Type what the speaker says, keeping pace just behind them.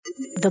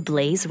The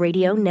Blaze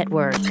Radio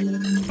Network.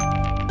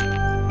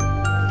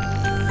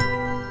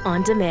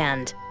 On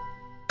demand.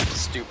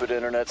 Stupid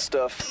internet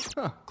stuff.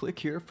 Click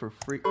here for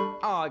free. Oh,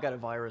 I got a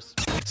virus.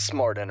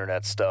 Smart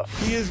internet stuff.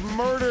 He has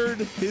murdered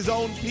his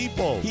own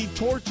people. He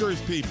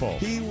tortures people.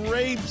 He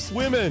rapes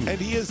women.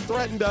 And he has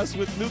threatened us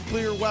with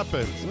nuclear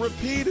weapons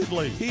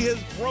repeatedly. He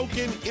has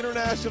broken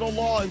international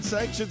law and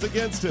sanctions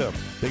against him.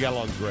 They got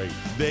along great.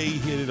 They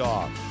hit it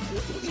off.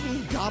 What do you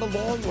mean got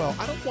along well?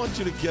 I don't want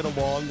you to get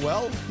along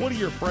well. What are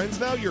your friends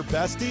now? Your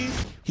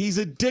besties? He's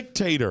a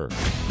dictator.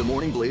 The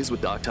Morning Blaze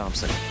with Doc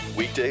Thompson.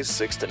 Weekdays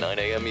 6 to 9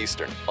 a.m.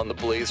 Eastern on the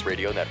Blaze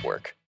Radio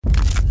Network.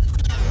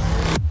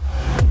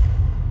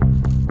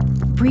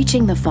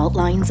 Breaching the fault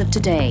lines of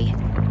today.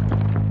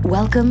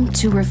 Welcome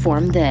to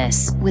Reform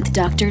This with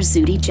Dr.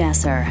 Zuhdi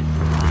Jasser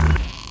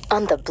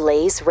on the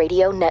Blaze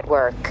Radio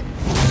Network.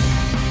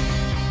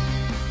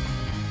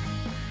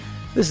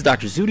 This is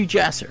Dr. Zuhdi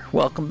Jasser.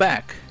 Welcome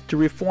back to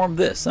Reform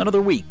This,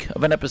 another week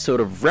of an episode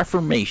of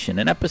Reformation,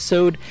 an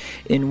episode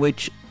in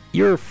which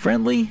your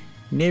friendly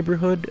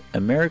neighborhood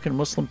American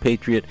Muslim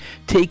patriot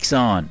takes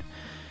on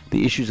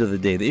the issues of the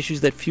day, the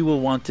issues that few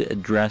will want to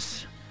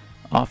address,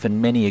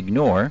 often many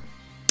ignore,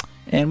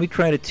 and we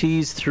try to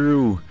tease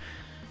through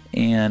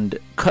and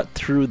cut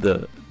through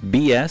the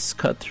BS,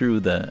 cut through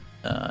the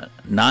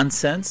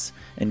nonsense,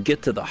 and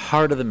get to the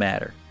heart of the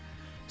matter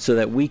so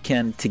that we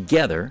can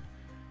together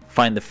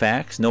find the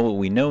facts, know what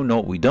we know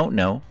what we don't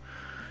know,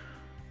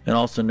 and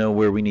also know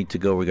where we need to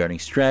go regarding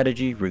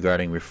strategy,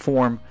 regarding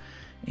reform.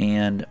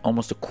 And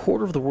almost a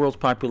quarter of the world's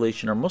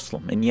population are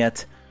Muslim, and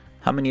yet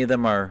how many of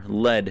them are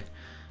led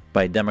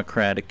by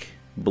democratic,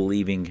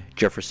 believing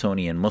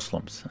Jeffersonian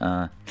Muslims?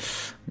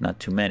 Not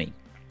too many.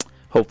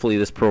 Hopefully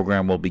this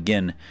program will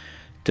begin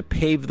to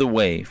pave the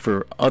way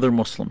for other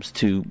Muslims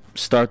to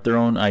start their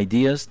own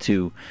ideas,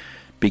 to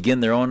begin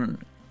their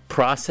own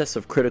process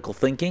of critical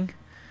thinking,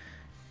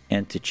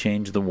 and to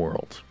change the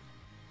world.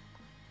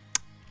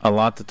 A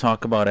lot to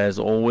talk about as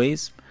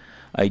always.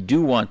 I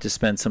do want to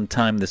spend some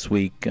time this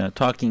week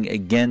talking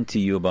again to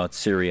you about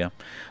Syria.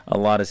 A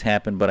lot has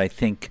happened, but I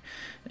think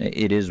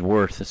it is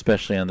worth,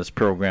 especially on this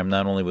program,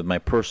 not only with my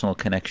personal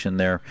connection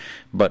there,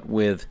 but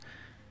with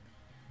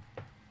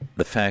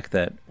the fact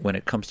that when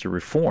it comes to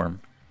reform,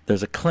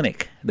 there's a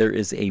clinic. There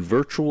is a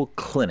virtual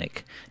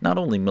clinic, not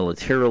only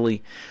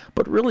militarily,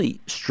 but really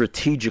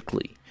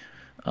strategically,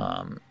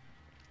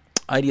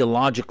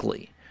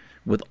 ideologically,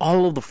 with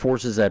all of the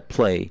forces at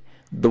play.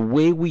 The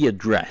way we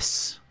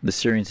address the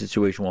Syrian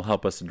situation will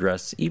help us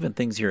address even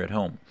things here at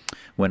home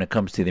when it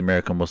comes to the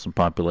American Muslim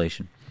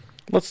population.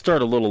 Let's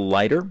start a little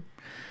lighter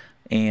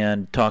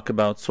and talk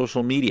about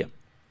social media.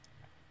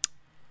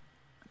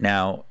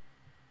 Now,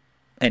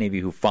 any of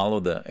you who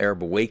followed the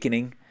Arab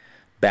Awakening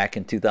back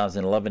in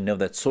 2011 know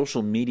that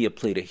social media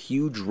played a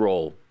huge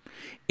role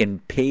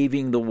in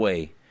paving the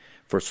way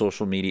for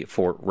social media,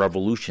 for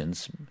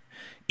revolutions.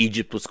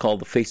 Egypt was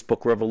called the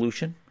Facebook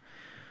Revolution.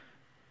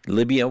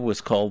 Tunisia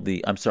was called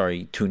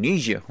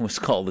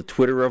the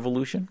Twitter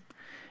Revolution,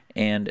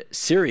 and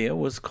Syria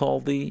was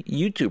called the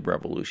YouTube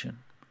Revolution.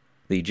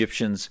 The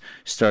Egyptians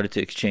started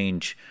to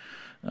exchange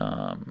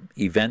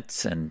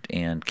events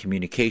and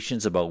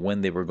communications about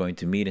when they were going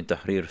to meet in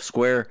Tahrir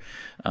Square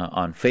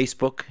on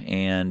Facebook,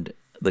 and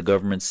the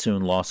government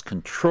soon lost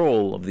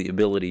control of the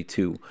ability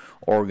to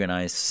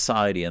organize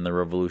society, and the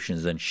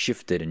revolutions then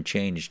shifted and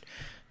changed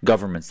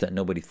governments that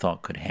nobody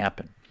thought could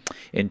happen.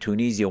 In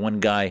Tunisia,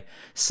 one guy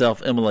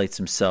self-immolates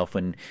himself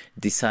when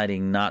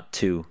deciding not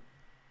to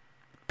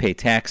pay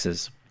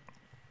taxes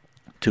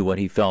to what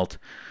he felt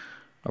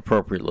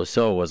appropriately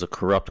so was a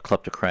corrupt,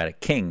 kleptocratic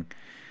king.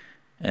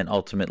 And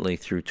ultimately,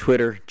 through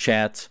Twitter,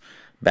 chats,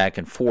 back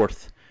and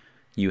forth,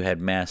 you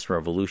had mass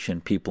revolution,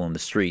 people in the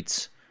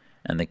streets,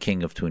 and the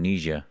king of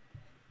Tunisia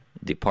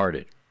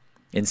departed.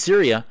 In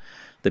Syria,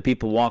 the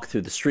people walked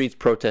through the streets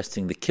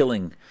protesting the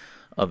killing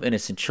of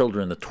innocent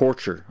children, the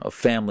torture of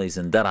families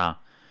in Daraa.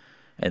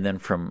 And then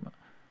from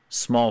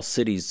small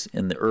cities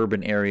in the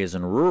urban areas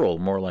and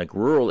more like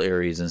rural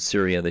areas in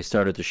Syria, they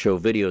started to show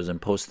videos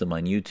and post them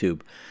on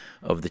YouTube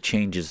of the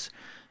changes,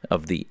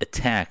 of the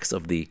attacks,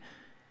 of the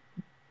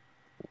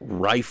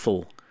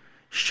rifle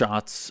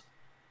shots,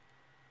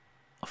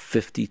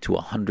 50 to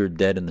 100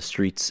 dead in the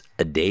streets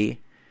a day,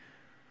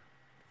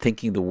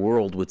 thinking the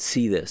world would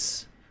see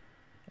this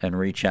and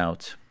reach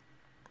out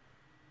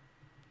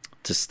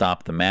to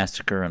stop the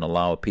massacre and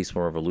allow a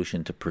peaceful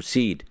revolution to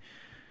proceed.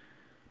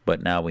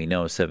 But now we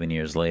know, 7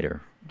 years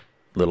later,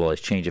 little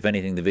has changed. If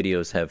anything, the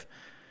videos have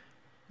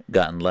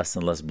gotten less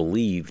and less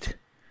believed.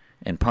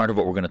 And part of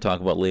what we're going to talk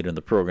about later in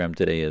the program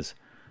today is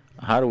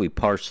how do we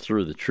parse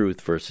through the truth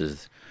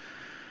versus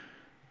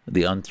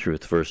the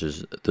untruth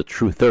versus the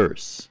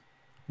truthers,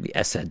 the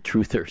Assad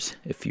truthers,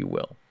 if you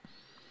will.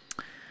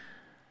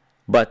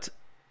 But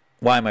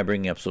why am I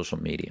bringing up social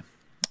media?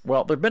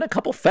 Well, there have been a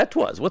couple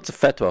fatwas. What's a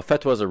fatwa? A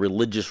fatwa is a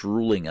religious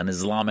ruling, an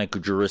Islamic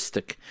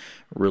juristic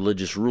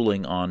religious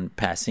ruling on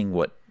passing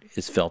what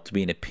is felt to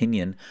be an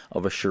opinion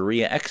of a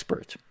Sharia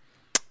expert.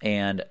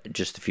 And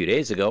just a few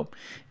days ago,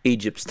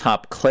 Egypt's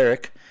top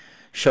cleric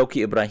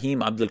Shawki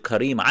Ibrahim Abdul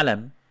Karim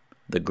Alam,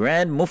 the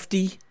Grand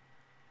Mufti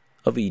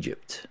of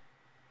Egypt,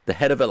 the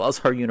head of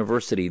Al-Azhar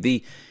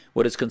University,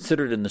 what is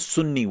considered in the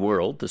Sunni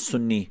world, the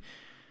Sunni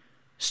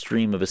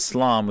stream of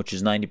Islam, which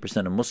is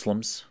 90% of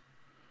Muslims,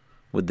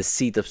 with the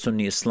seat of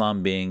Sunni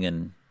Islam being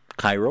in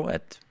Cairo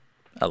at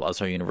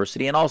Al-Azhar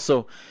University, and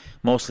also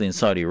mostly in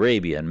Saudi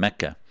Arabia and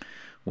Mecca,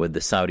 with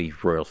the Saudi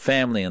royal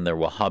family and their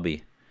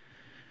Wahhabi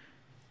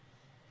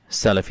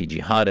Salafi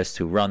jihadists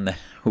who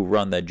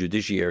run that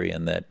judiciary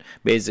and that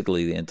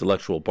basically the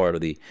intellectual part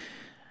of the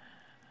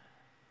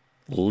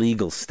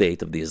legal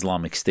state of the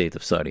Islamic State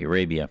of Saudi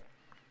Arabia,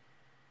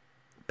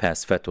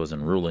 pass fatwas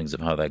and rulings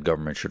of how that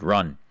government should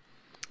run.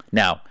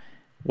 Now,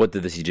 what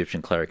did this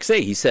Egyptian cleric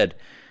say? He said,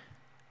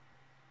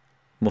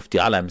 Mufti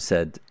Alam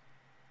said,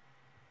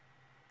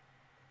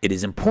 it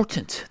is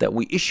important that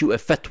we issue a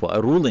fatwa,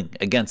 a ruling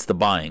against the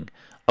buying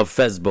of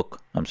Facebook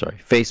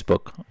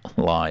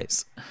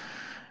lies,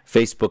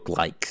 Facebook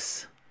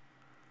likes.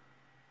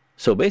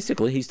 So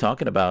basically, he's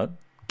talking about,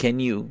 can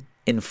you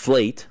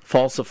inflate,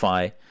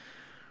 falsify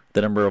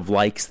the number of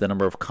likes, the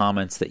number of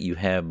comments that you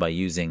have by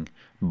using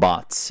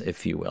bots,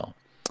 if you will.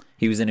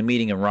 He was in a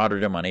meeting in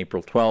Rotterdam on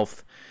April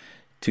 12th,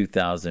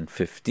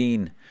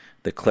 2015.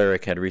 The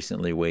cleric had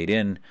recently weighed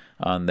in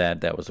on that.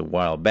 That was a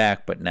while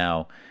back, but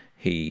now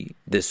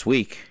this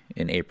week,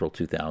 in April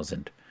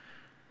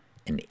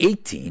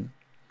 2018,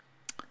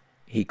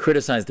 he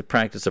criticized the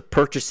practice of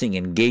purchasing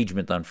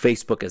engagement on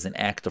Facebook as an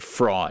act of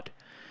fraud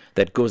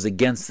that goes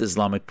against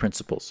Islamic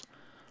principles.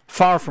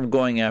 Far from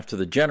going after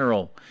the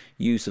general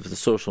use of the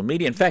social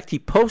media. In fact, he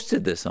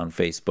posted this on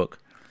Facebook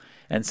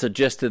and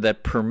suggested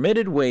that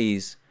permitted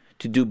ways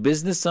to do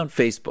business on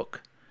Facebook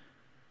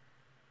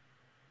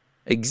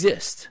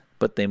exist,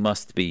 but they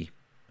must be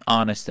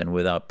honest and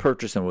without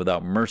purchase and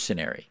without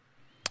mercenary.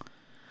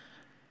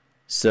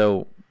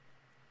 So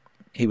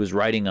he was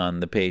writing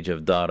on the page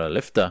of Dar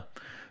al-Ifta,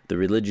 the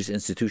religious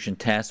institution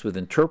tasked with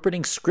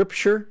interpreting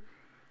scripture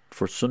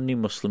for Sunni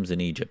Muslims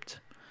in Egypt.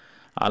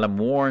 Alam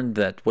warned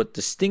that what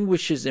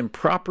distinguishes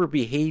improper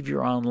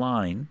behavior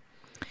online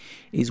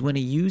is when a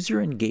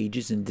user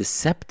engages in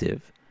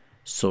deceptive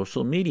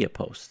social media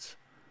posts.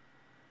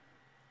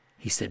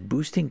 He said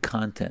boosting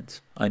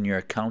content on your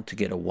account to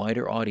get a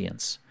wider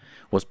audience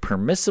was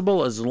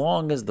permissible as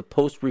long as the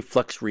post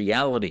reflects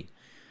reality.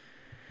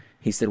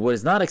 He said what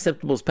is not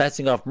acceptable is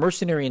passing off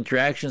mercenary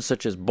interactions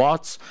such as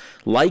bots,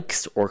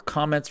 likes, or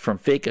comments from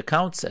fake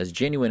accounts as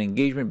genuine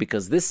engagement,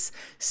 because this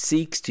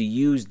seeks to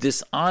use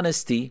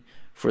dishonesty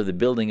for the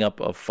building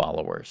up of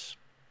followers.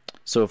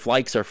 So if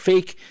likes are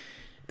fake,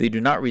 they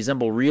do not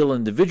resemble real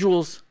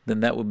individuals,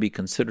 then that would be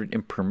considered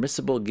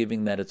impermissible,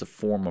 given that it's a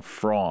form of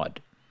fraud.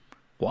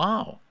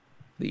 Wow.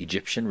 The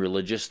Egyptian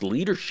religious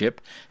leadership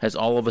has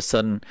all of a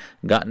sudden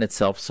gotten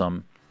itself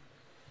some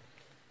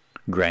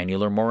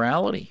granular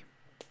morality.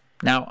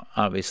 Now,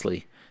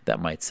 obviously,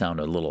 that might sound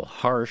a little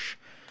harsh,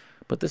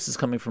 but this is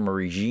coming from a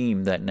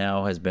regime that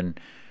now has been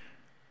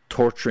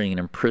torturing and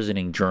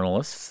imprisoning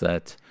journalists,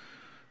 that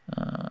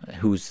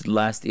whose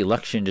last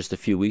election just a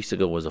few weeks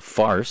ago was a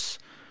farce,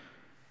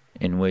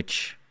 in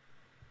which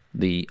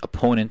the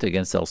opponent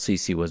against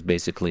El-Sisi was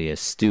basically a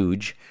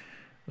stooge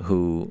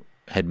who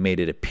had made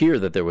it appear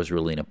that there was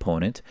really an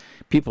opponent.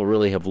 People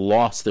really have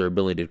lost their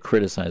ability to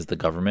criticize the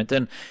government,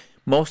 and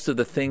most of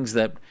the things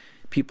that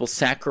people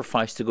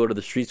sacrificed to go to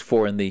the streets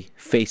for in the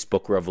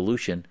Facebook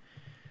revolution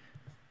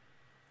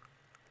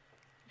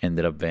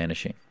ended up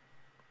vanishing.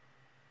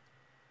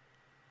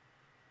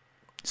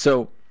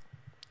 So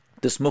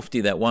this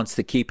mufti that wants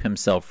to keep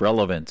himself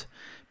relevant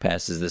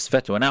passes this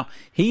fatwa. Now,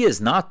 he is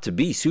not to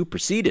be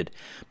superseded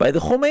by the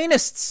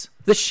Khomeinists,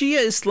 the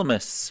Shia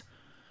Islamists.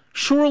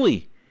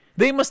 Surely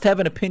they must have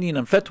an opinion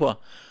on fatwa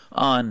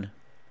on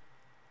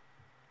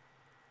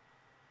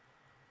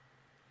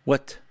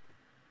what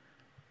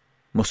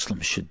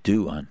Muslims should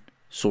do on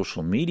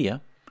social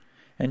media.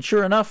 And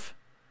sure enough,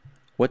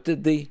 what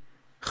did the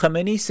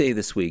Khamenei say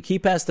this week? He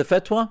passed a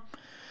fatwa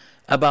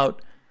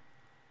about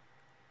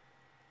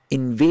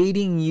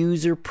invading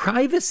user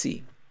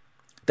privacy,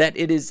 that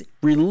it is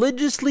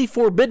religiously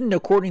forbidden,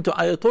 according to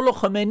Ayatollah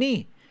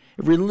Khamenei,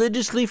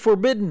 religiously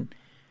forbidden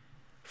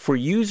for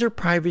user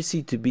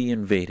privacy to be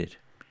invaded.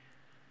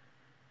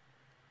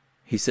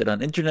 He said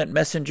on internet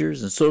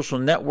messengers and social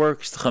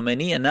networks,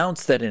 Khamenei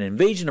announced that an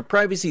invasion of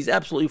privacy is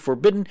absolutely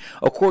forbidden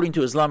according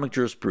to Islamic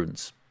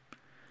jurisprudence.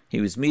 He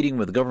was meeting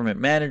with government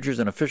managers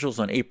and officials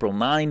on April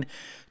 9,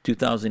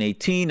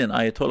 2018, and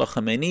Ayatollah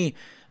Khamenei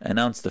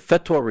announced the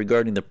fatwa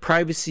regarding the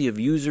privacy of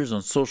users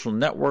on social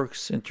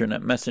networks,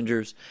 internet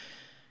messengers,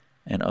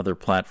 and other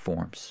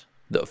platforms.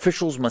 The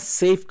officials must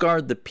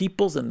safeguard the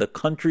people's and the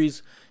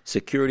country's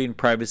security and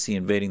privacy.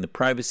 Invading the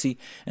privacy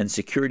and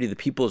security of the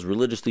people is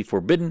religiously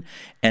forbidden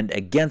and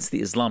against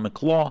the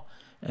Islamic law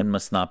and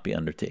must not be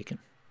undertaken.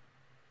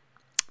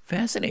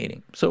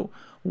 Fascinating. So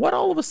what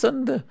all of a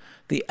sudden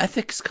the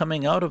ethics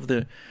coming out of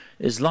the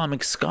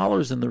Islamic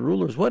scholars and the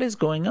rulers, what is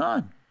going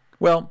on?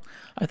 Well,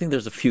 I think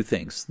there's a few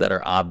things that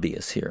are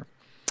obvious here.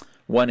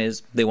 One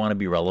is they want to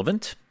be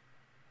relevant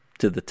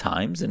to the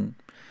times, and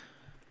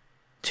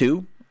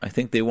Two, I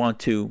think they want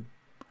to,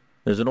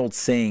 there's an old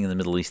saying in the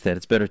Middle East that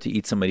it's better to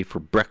eat somebody for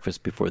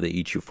breakfast before they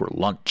eat you for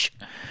lunch.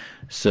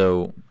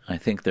 So I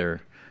think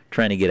they're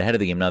trying to get ahead of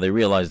the game. Now they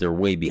realize they're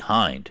way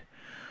behind.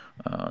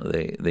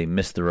 They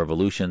missed the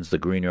revolutions. The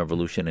Green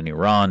Revolution in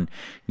Iran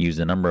used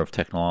a number of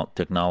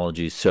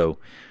technologies. So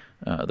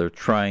they're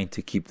trying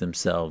to keep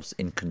themselves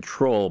in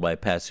control by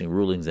passing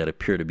rulings that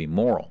appear to be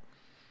moral.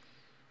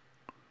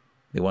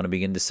 They want to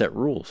begin to set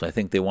rules. I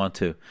think they want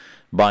to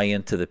buy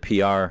into the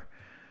PR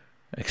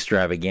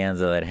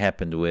extravaganza that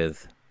happened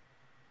with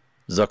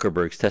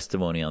Zuckerberg's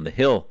testimony on the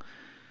Hill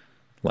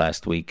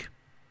last week.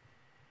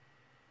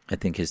 I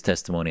think his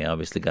testimony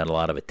obviously got a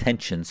lot of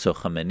attention, so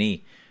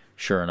Khamenei,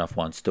 sure enough,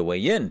 wants to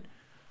weigh in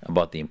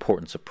about the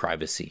importance of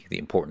privacy, the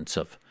importance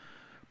of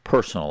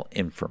personal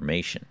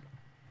information.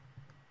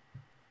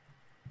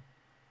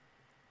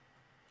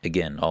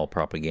 Again, all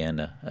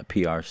propaganda, a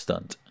PR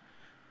stunt.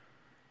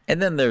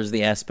 And then there's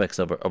the aspects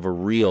of a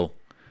real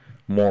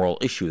moral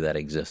issue that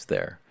exists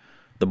there.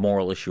 The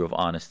moral issue of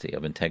honesty,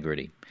 of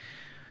integrity.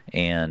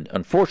 And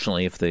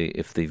unfortunately, if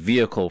the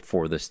vehicle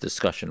for this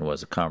discussion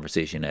was a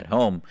conversation at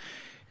home,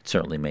 it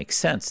certainly makes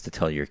sense to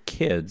tell your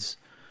kids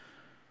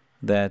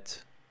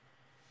that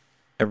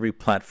every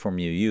platform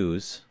you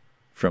use,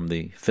 from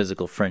the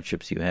physical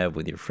friendships you have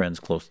with your friends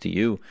close to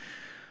you,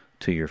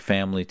 to your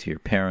family, to your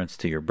parents,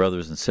 to your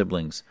brothers and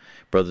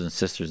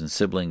sisters and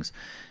siblings,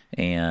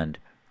 and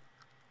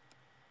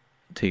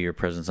to your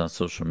presence on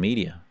social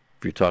media.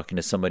 If you're talking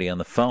to somebody on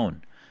the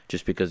phone,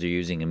 just because you're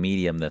using a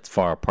medium that's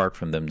far apart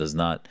from them does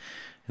not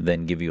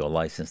then give you a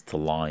license to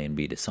lie and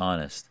be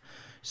dishonest.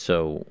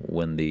 So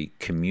when the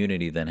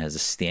community then has a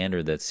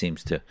standard that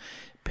seems to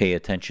pay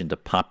attention to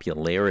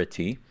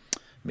popularity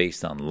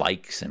based on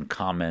likes and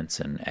comments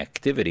and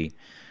activity,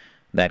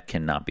 that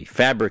cannot be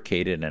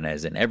fabricated, and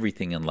as in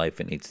everything in life,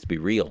 it needs to be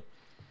real.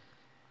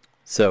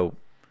 So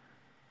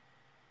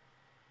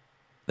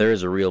there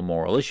is a real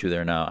moral issue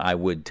there. Now, I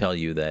would tell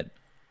you that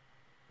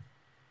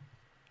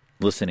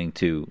listening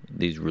to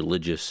these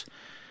religious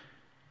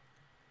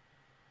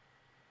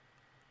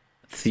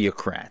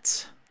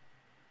theocrats,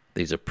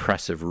 these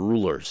oppressive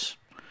rulers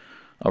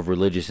of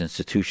religious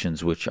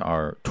institutions which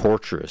are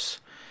torturous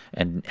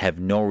and have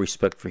no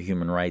respect for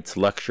human rights,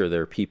 lecture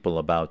their people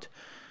about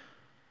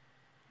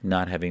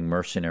not having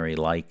mercenary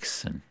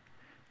likes and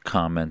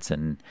comments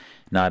and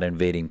not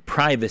invading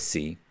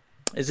privacy,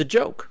 is a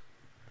joke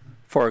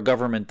for a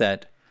government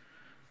that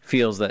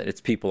feels that its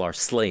people are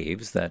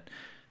slaves, that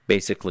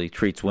basically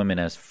treats women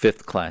as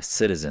fifth-class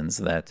citizens,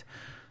 that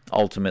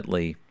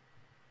ultimately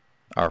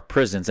are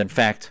prisons. In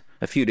fact,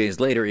 a few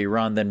days later,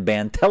 Iran then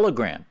banned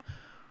Telegram,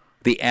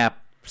 the app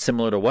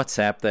similar to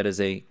WhatsApp that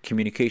is a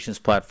communications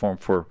platform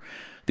for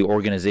the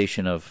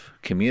organization of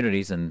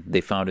communities, and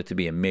they found it to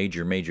be a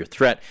major, major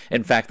threat.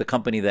 In fact, the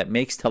company that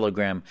makes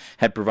Telegram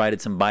had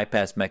provided some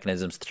bypass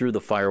mechanisms through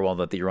the firewall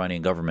that the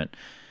Iranian government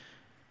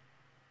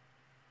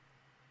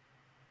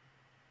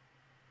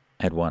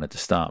had wanted to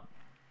stop.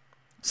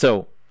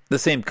 So the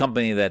same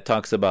company that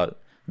talks about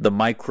the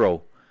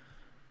micro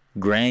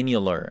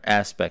granular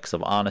aspects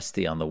of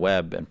honesty on the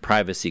web and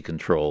privacy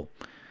control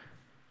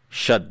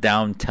shut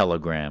down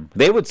Telegram.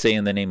 They would say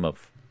in the name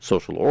of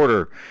social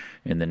order,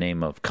 in the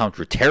name of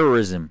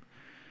counterterrorism,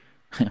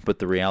 but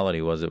the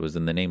reality was it was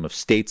in the name of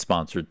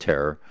state-sponsored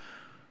terror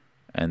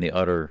and the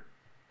utter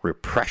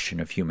repression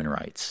of human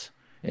rights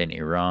in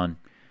Iran.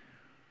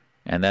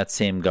 And that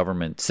same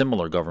government,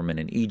 similar government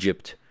in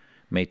Egypt,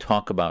 may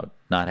talk about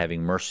not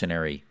having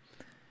mercenary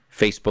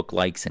Facebook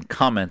likes and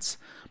comments,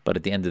 but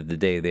at the end of the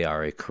day, they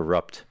are a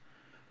corrupt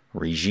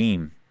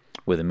regime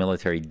with a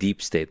military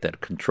deep state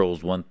that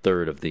controls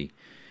one-third of the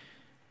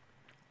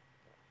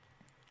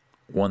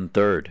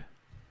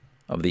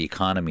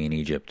economy in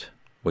Egypt,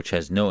 which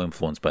has no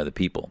influence by the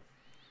people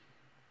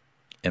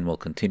and will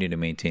continue to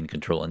maintain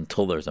control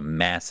until there's a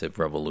massive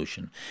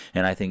revolution.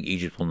 And I think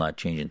Egypt will not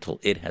change until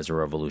it has a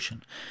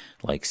revolution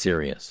like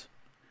Syria's.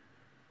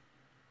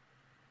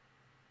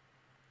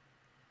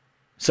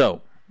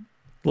 So,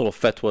 little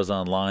fatwas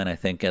online, I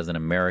think, as an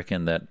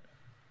American, that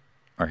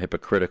are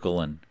hypocritical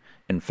and,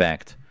 in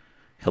fact,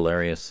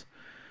 hilarious.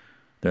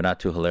 They're not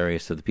too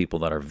hilarious to the people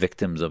that are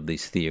victims of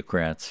these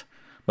theocrats.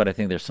 But I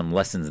think there's some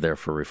lessons there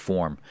for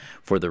reform,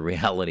 for the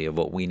reality of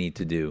what we need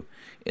to do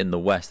in the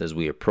West as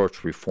we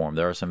approach reform.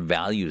 There are some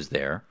values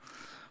there,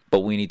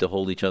 but we need to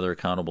hold each other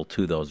accountable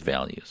to those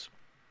values.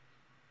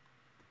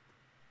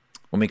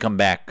 When we come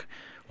back,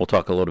 we'll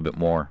talk a little bit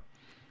more,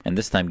 and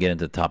this time get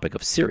into the topic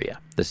of Syria.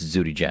 This is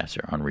Zuhdi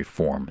Jasser on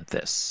Reform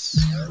This.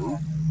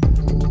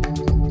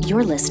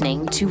 You're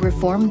listening to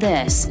Reform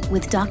This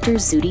with Dr.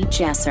 Zuhdi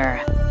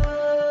Jasser.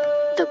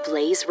 The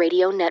Blaze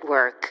Radio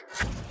Network.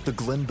 The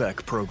Glenn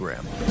Beck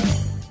Program.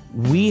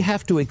 We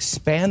have to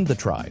expand the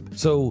tribe.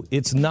 So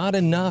it's not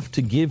enough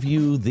to give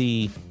you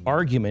the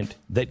argument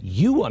that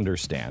you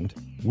understand.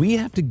 We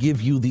have to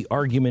give you the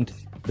argument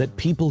that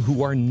people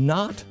who are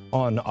not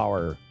on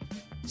our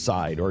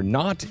side or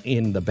not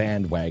in the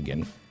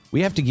bandwagon,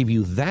 we have to give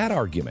you that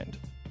argument,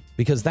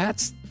 because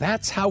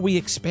that's how we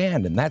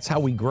expand and that's how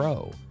we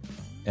grow.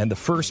 And the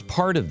first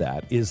part of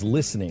that is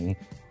listening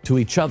to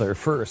each other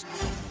first.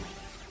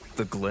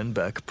 The Glenn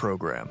Beck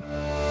Program.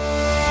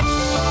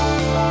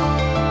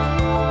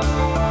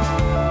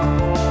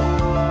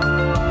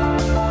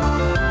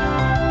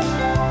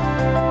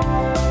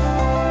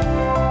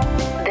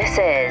 This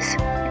is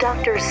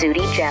Dr.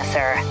 Zuhdi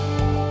Jasser.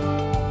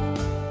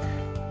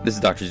 This is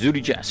Dr.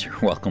 Zuhdi Jasser.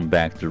 Welcome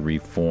back to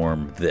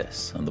Reform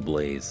This on the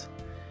Blaze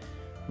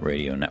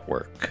Radio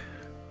Network.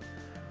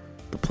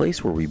 The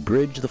place where we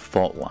bridge the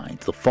fault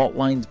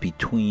lines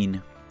between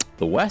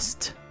the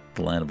West,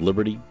 the land of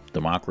liberty,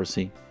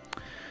 democracy,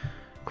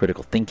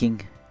 critical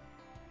thinking,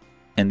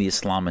 and the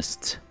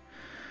Islamists,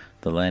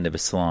 the land of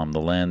Islam,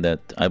 the land that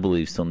I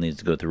believe still needs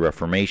to go through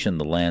reformation,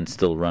 the land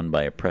still run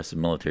by oppressive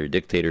military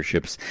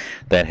dictatorships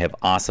that have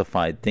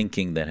ossified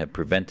thinking, that have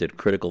prevented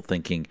critical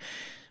thinking,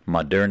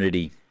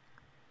 modernity.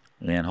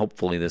 And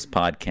hopefully this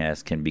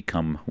podcast can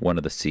become one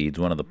of the seeds,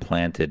 one of the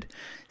planted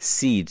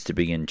seeds to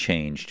begin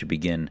change, to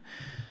begin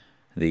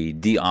the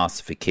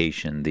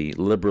de-ossification, the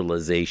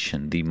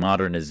liberalization, the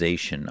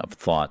modernization of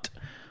thought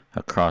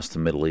across the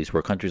Middle East,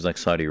 where countries like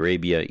Saudi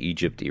Arabia,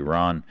 Egypt,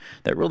 Iran,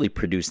 that really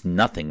produce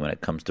nothing when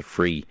it comes to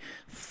free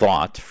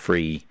thought,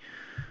 a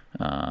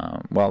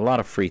lot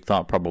of free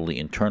thought probably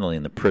internally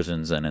in the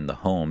prisons and in the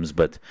homes,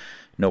 but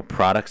no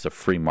products of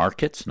free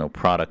markets, no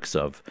products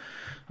of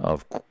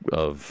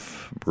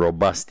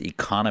robust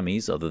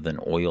economies other than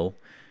oil,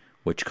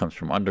 which comes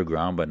from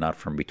underground but not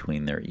from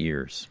between their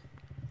ears.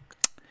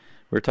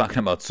 We're talking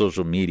about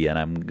social media, and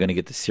I'm going to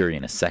get to Syria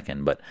in a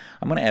second, but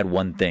I'm going to add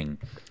one thing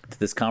to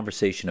this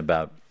conversation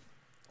about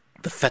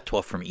the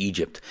fatwa from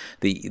Egypt,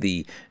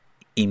 the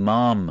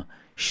Imam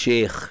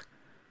Sheikh,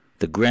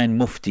 the Grand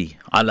Mufti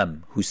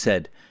Alam, who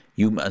said,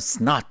 you must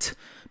not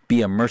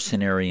be a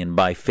mercenary and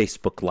buy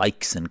Facebook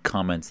likes and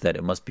comments, that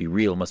it must be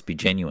real, must be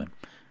genuine.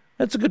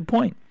 That's a good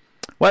point.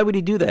 Why would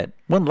he do that?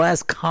 One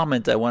last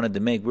comment I wanted to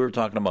make. We were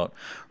talking about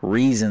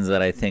reasons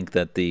that I think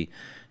that the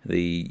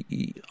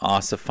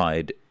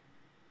ossified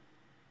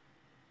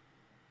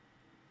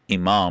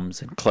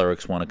imams and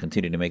clerics want to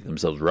continue to make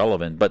themselves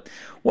relevant. But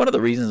one of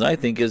the reasons I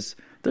think is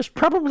there's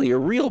probably a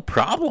real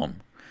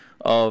problem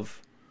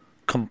of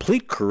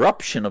complete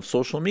corruption of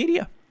social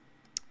media.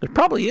 There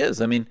probably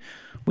is. I mean,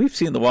 we've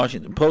seen the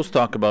Washington Post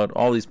talk about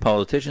all these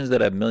politicians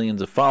that have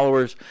millions of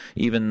followers.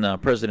 Even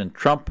President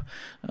Trump,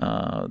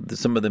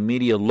 some of the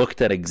media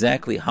looked at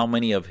exactly how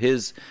many of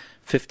his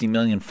 50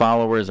 million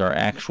followers are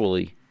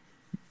actually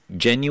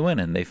genuine,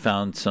 and they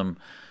found some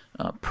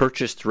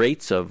purchased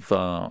rates of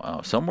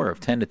somewhere of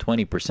 10 to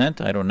 20%.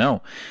 I don't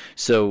know.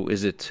 So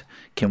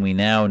can we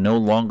now no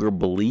longer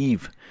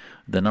believe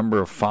the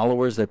number of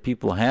followers that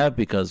people have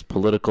because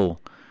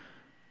political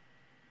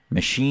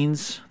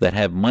machines that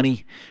have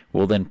money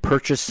will then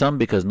purchase some,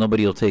 because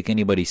nobody will take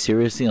anybody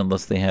seriously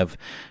unless they have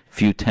a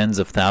few tens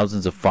of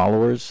thousands of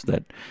followers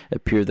that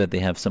appear that they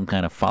have some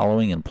kind of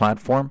following and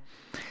platform?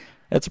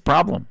 That's a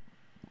problem.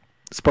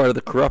 It's part of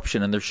the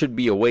corruption, and there should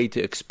be a way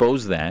to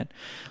expose that.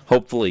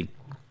 Hopefully,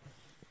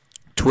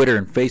 Twitter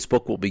and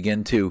Facebook will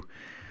begin to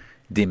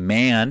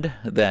demand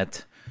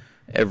that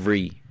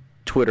every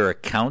Twitter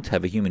account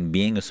have a human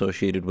being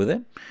associated with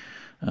it,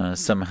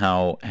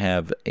 somehow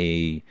have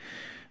a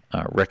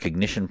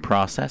recognition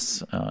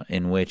process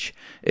in which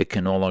it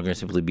can no longer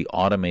simply be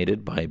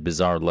automated by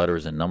bizarre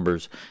letters and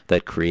numbers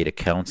that create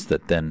accounts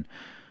that then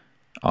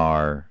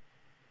are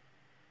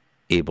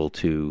able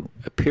to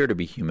appear to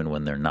be human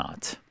when they're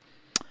not.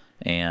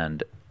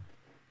 And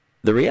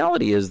the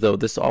reality is, though,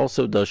 this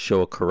also does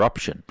show a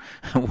corruption.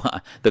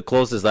 The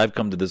closest I've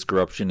come to this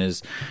corruption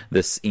is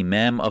this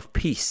Imam of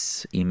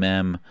Peace,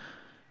 Imam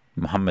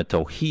Muhammad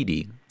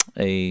Tawhidi,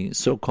 a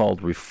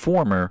so-called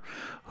reformer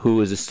who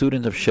is a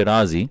student of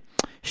Shirazi.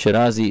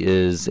 Shirazi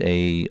is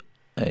a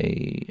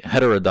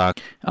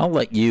heterodox. I'll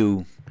let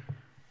you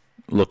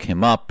look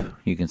him up.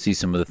 You can see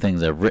some of the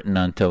things I've written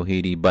on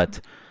Tawhidi,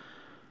 but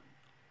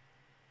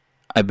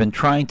I've been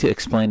trying to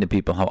explain to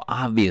people how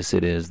obvious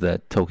it is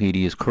that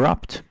Tawhidi is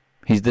corrupt.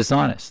 He's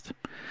dishonest.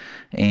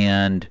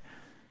 And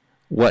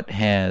what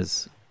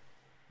has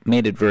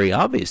made it very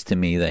obvious to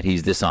me that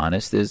he's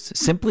dishonest is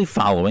simply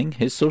following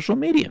his social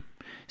media,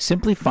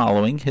 simply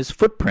following his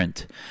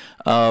footprint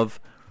of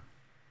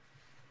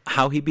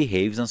how he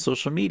behaves on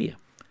social media.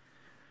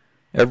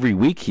 Every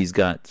week he's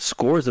got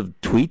scores of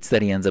tweets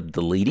that he ends up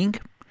deleting.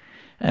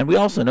 And we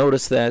also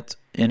noticed that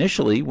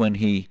initially when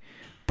he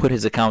put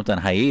his account on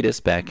hiatus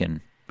back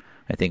in,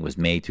 I think it was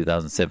May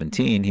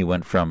 2017, he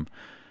went from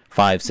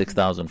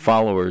 5,000-6,000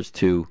 followers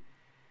to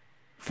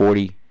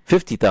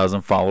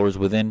 50,000 followers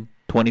within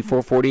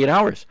 24, 48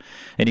 hours.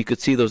 And you could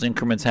see those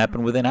increments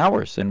happen within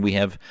hours. And we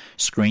have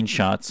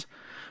screenshots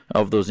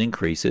of those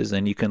increases.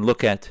 And you can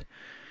look at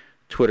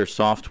Twitter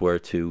software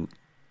to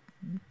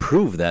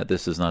prove that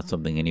this is not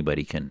something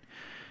anybody can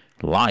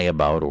lie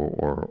about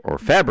or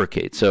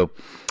fabricate. So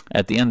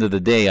at the end of the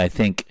day, I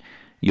think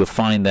you'll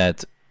find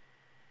that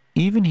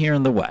even here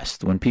in the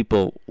West, when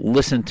people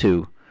listen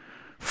to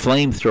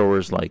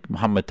flamethrowers like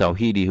Muhammad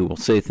Tawhidi, who will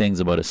say things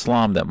about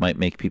Islam that might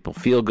make people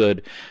feel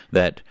good,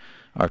 that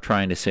are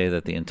trying to say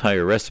that the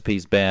entire recipe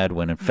is bad,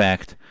 when in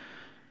fact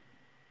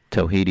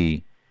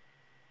Tawhidi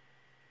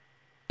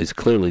is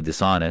clearly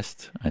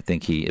dishonest. I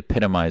think he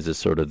epitomizes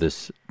sort of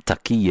this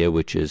taqiyya,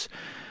 which is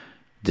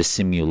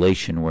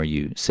dissimulation, where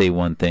you say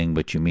one thing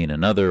but you mean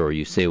another, or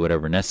you say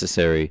whatever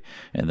necessary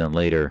and then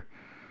later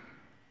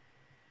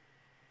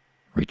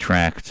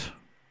retract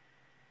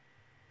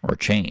or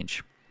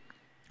change.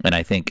 And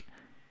I think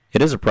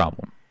it is a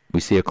problem. We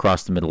see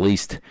across the Middle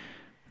East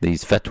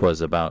these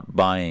fatwas about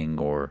buying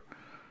or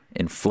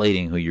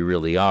inflating who you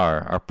really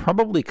are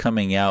probably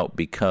coming out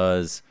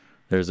because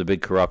there's a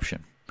big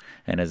corruption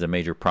and is a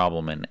major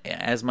problem. And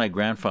as my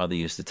grandfather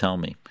used to tell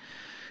me,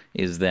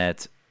 is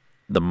that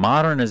the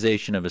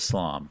modernization of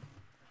Islam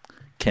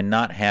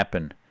cannot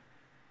happen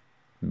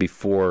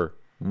before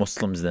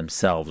Muslims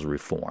themselves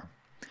reform.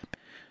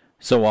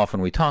 So often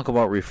we talk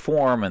about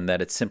reform and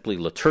that it's simply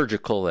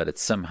liturgical, that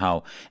it's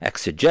somehow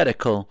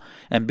exegetical.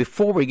 And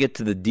before we get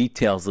to the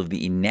details of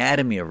the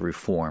anatomy of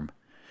reform,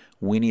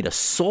 we need a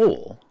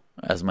soul,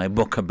 as my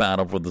book, A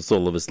Battle for the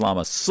Soul of Islam,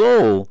 a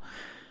soul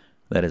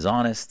that is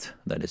honest,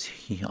 that is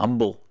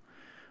humble,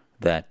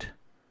 that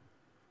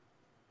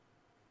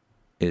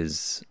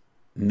is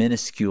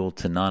minuscule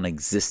to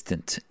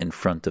non-existent in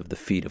front of the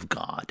feet of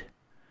God.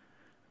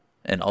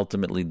 And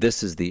ultimately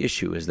this is the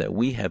issue, is that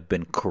we have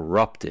been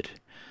corrupted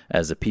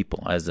as a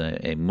people, as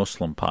a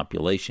Muslim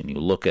population. You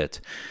look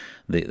at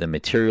the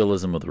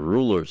materialism of the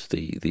rulers,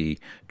 the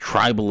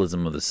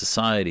tribalism of the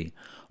society.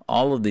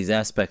 All of these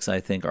aspects, I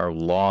think, are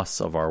loss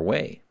of our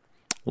way,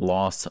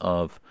 loss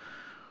of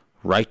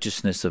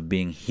righteousness, of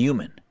being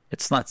human.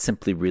 It's not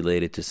simply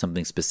related to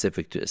something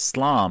specific to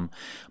Islam,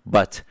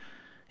 but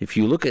if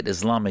you look at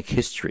Islamic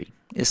history,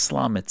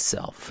 Islam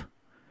itself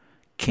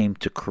came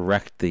to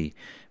correct the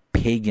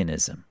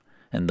paganism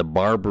and the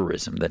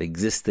barbarism that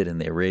existed in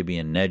the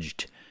Arabian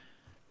Najd,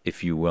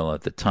 if you will,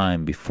 at the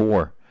time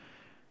before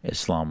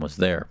Islam was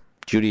there.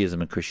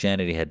 Judaism and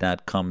Christianity had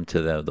not come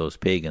to those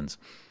pagans,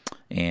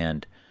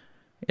 and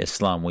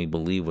Islam, we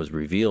believe, was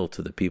revealed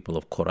to the people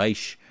of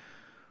Quraysh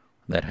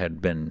that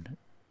had been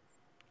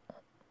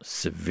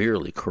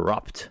severely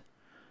corrupt.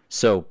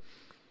 So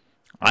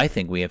I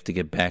think we have to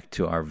get back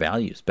to our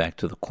values, back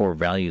to the core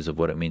values of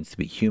what it means to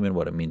be human,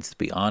 what it means to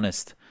be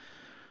honest.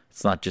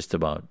 It's not just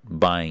about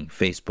buying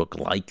Facebook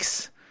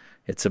likes.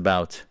 It's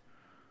about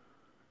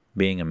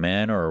being a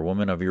man or a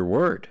woman of your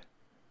word.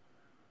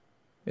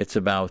 It's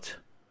about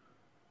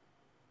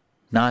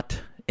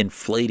not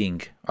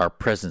inflating our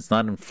presence,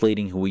 not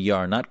inflating who we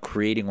are, not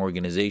creating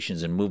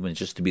organizations and movements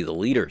just to be the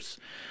leaders,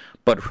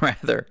 but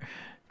rather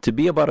to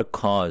be about a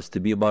cause, to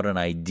be about an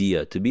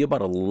idea, to be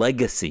about a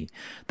legacy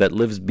that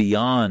lives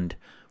beyond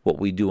what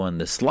we do on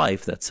this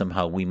life, that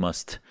somehow we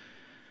must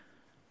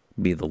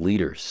be the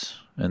leaders.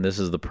 And this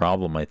is the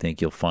problem I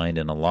think you'll find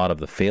in a lot of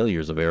the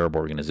failures of Arab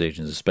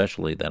organizations,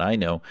 especially that I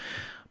know,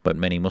 but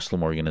many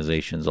Muslim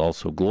organizations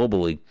also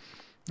globally,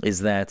 is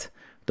that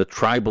the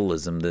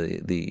tribalism,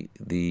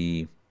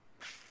 the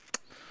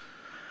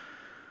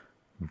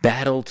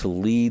battle to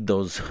lead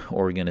those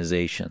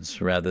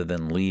organizations rather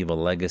than leave a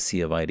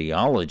legacy of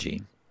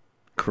ideology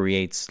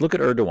creates, look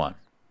at Erdogan.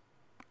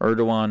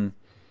 Erdogan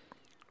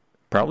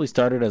probably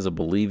started as a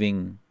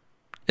believing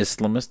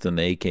Islamist in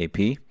the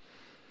AKP.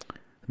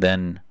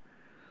 Then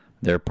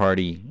their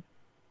party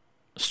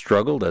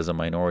struggled as a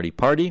minority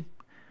party.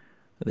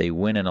 They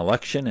win an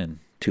election in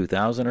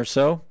 2000 or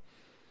so.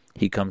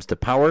 He comes to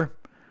power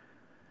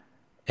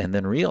and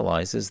then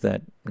realizes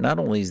that not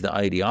only is the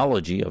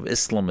ideology of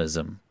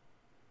Islamism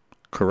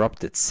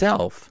corrupt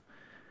itself,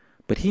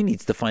 but he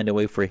needs to find a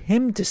way for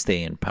him to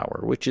stay in power,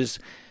 which is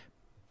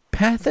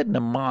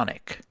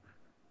pathognomonic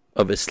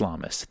of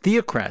Islamists.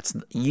 Theocrats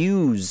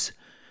use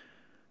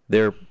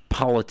their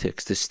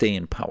politics to stay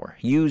in power,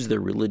 use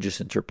their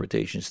religious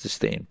interpretations to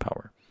stay in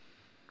power.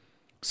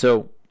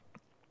 So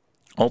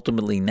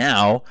ultimately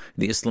now,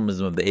 the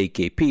Islamism of the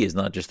AKP is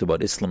not just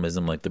about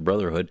Islamism like the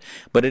Brotherhood,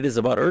 but it is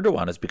about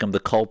Erdogan. It's become the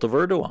cult of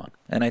Erdogan.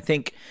 And I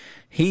think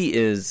he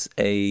is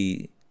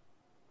a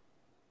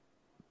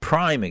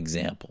prime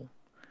example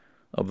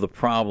of the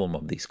problem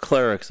of these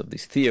clerics, of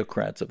these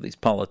theocrats, of these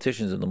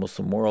politicians in the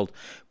Muslim world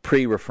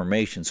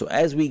pre-Reformation. So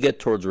as we get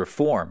towards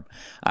reform,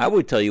 I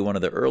would tell you one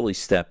of the early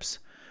steps,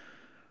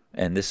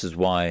 and this is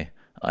why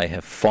I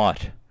have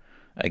fought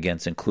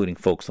against including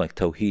folks like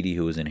Tawhidi,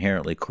 who is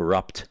inherently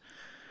corrupt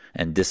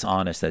and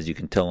dishonest, as you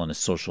can tell on his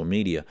social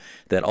media,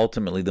 that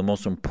ultimately the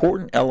most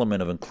important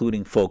element of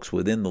including folks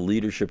within the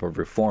leadership of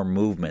reform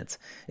movements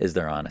is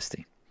their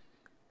honesty.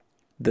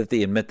 That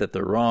they admit that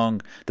they're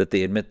wrong, that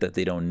they admit that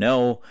they don't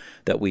know,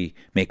 that we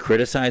may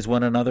criticize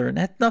one another, and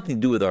that has nothing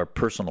to do with our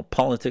personal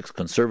politics,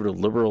 conservative,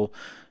 liberal,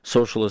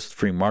 socialist,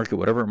 free market,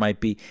 whatever it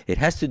might be. It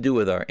has to do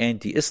with our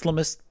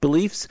anti-Islamist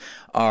beliefs,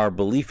 our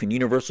belief in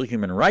universal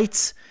human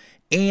rights,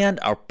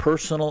 and our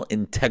personal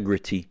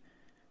integrity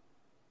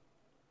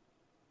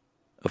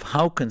of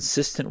how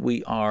consistent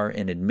we are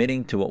in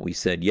admitting to what we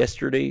said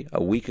yesterday,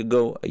 a week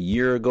ago, a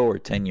year ago, or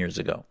 10 years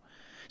ago.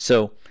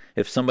 So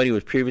if somebody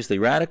was previously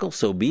radical,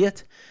 so be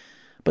it.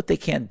 but they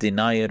can't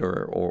deny it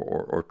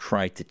or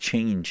try to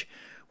change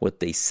what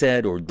they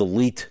said or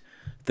delete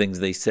things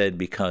they said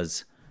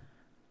because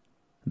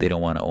they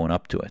don't want to own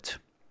up to it.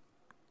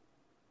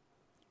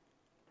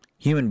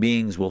 Human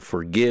beings will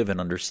forgive and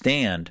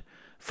understand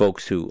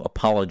folks who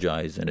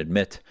apologize and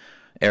admit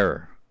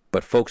error,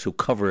 but folks who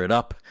cover it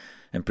up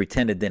and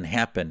pretend it didn't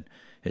happen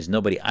is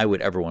nobody I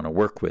would ever want to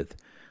work with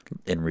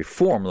in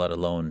reform, let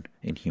alone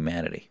in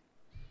humanity.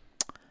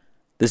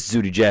 This is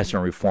Zuhdi Jasser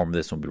on Reform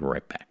This. We'll be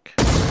right back.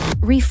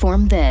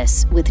 Reform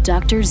This with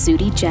Dr.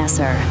 Zuhdi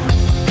Jasser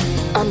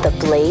on the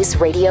Blaze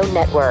Radio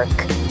Network.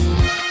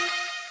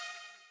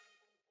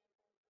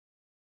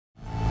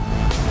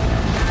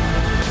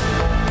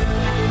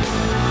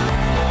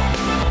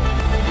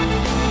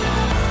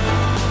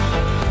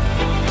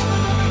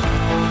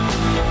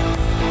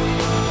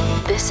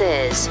 This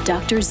is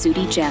Dr.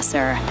 Zuhdi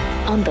Jasser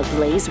on the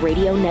Blaze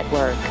Radio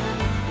Network.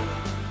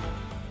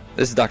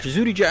 This is Dr.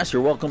 Zuhdi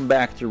Jasser. Welcome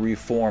back to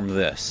Reform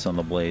This on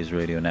the Blaze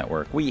Radio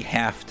Network. We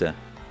have to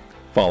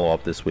follow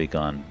up this week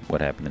on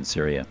what happened in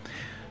Syria.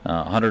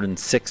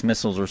 106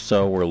 missiles or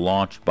so were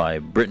launched by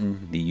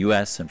Britain, the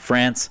U.S., and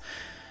France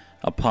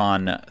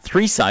upon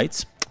three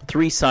sites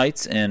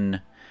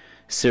in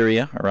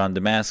Syria, around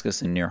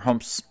Damascus and near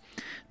Homs,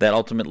 that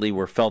ultimately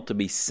were felt to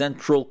be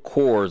central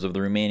cores of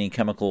the remaining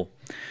chemical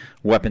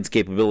weapons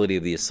capability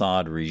of the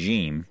Assad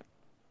regime.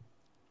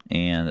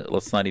 And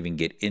let's not even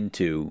get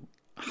into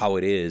how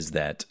it is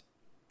that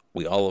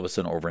we all of a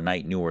sudden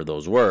overnight knew where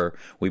those were.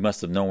 We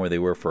must have known where they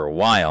were for a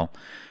while.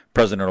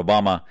 President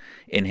Obama,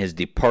 in his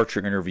departure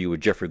interview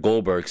with Jeffrey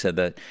Goldberg, said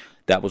that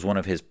that was one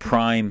of his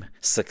prime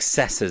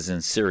successes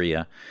in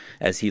Syria,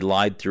 as he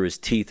lied through his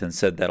teeth and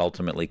said that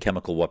ultimately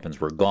chemical weapons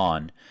were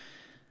gone.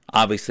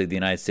 Obviously, the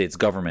United States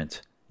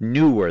government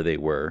knew where they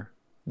were.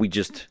 We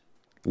just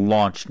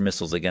launched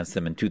missiles against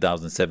them in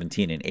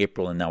 2017 in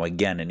April, and now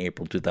again in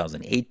April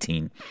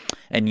 2018.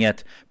 And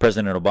yet,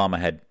 President Obama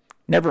had,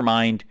 never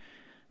mind,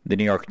 the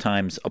New York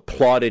Times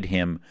applauded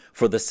him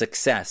for the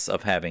success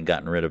of having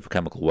gotten rid of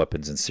chemical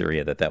weapons in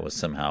Syria, that was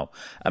somehow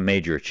a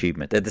major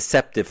achievement, a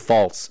deceptive,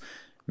 false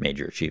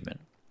major achievement.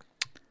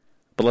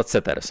 But let's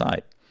set that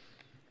aside.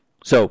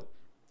 So,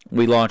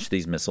 we launched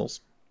these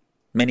missiles.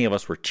 Many of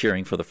us were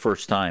cheering for the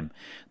first time.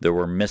 There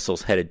were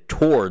missiles headed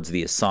towards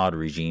the Assad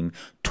regime,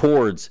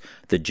 towards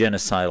the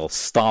genocidal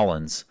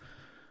Stalins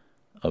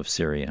of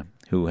Syria,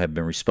 who have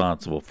been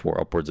responsible for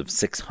upwards of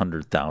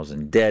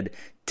 600,000 dead,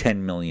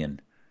 10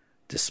 million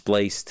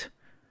displaced.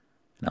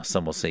 Now,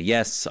 some will say,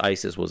 yes,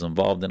 ISIS was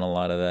involved in a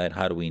lot of that.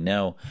 How do we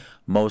know?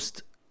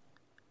 Most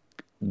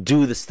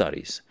do the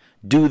studies,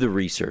 do the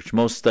research.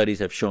 Most studies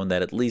have shown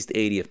that at least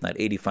 80, if not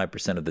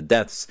 85% of the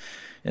deaths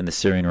in the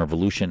Syrian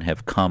revolution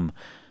have come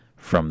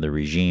from the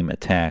regime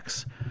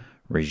attacks,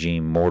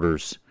 regime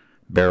mortars,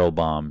 barrel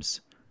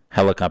bombs,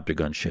 helicopter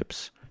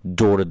gunships,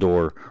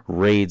 door-to-door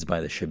raids by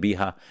the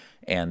Shabiha,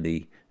 and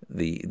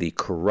the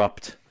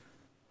corrupt,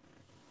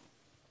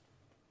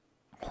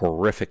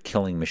 horrific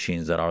killing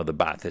machines that are the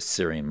Ba'athist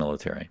Syrian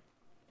military.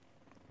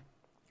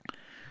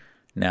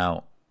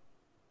 Now,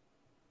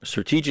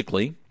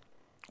 strategically,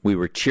 we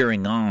were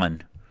cheering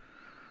on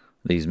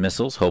these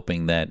missiles,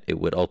 hoping that it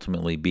would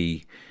ultimately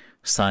be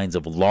signs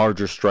of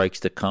larger strikes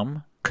to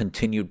come,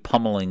 continued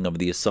pummeling of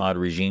the Assad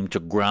regime to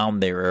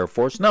ground their air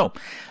force. No,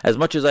 as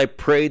much as I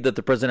prayed that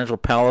the presidential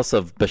palace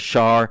of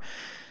Bashar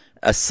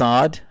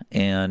Assad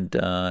and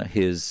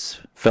his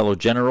fellow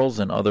generals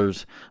and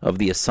others of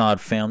the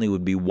Assad family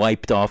would be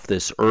wiped off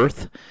this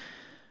earth,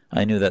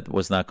 I knew that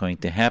was not going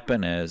to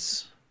happen,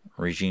 as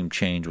regime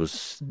change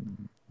was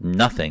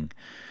nothing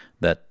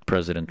that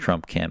President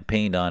Trump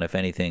campaigned on. If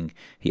anything,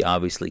 he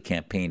obviously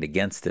campaigned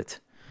against it.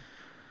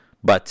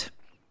 But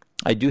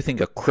I do think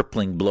a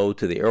crippling blow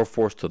to the Air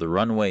Force, to the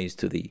runways,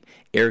 to the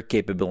air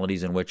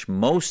capabilities, in which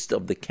most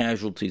of the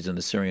casualties in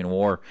the Syrian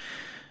war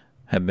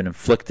have been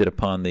inflicted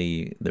upon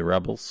the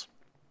rebels.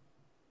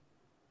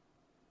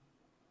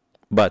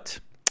 But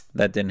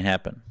that didn't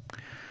happen.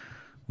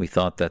 We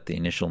thought that the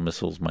initial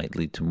missiles might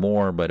lead to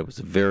more, but it was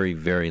a very,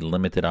 very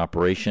limited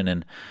operation.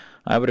 And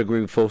I would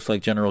agree with folks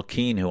like General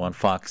Keane, who on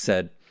Fox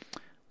said,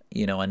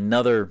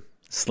 another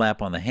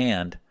slap on the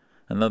hand,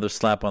 another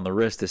slap on the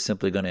wrist is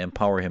simply going to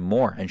empower him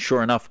more. And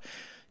sure enough,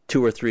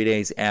 2 or 3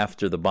 days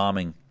after the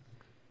bombing,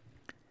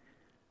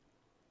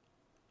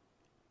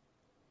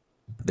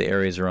 the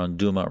areas around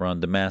Douma, around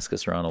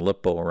Damascus, around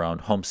Aleppo,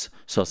 around Homs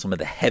saw some of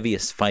the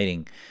heaviest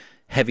fighting,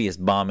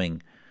 heaviest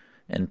bombing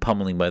and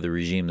pummeling by the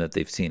regime that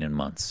they've seen in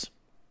months,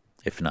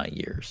 if not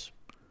years.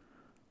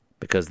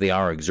 Because they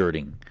are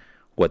exerting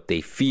what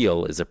they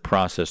feel is a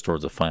process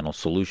towards a final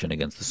solution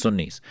against the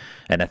Sunnis,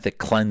 an ethnic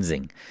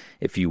cleansing,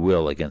 if you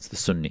will, against the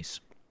Sunnis.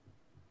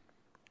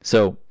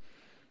 So,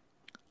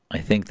 I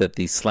think that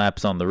these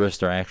slaps on the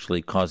wrist are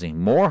actually causing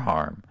more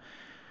harm,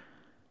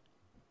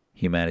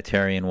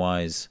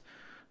 humanitarian-wise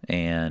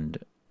and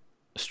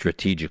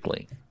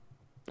strategically.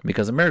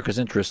 because America's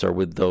interests are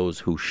with those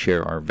who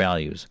share our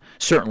values.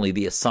 Certainly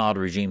the Assad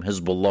regime,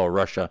 Hezbollah,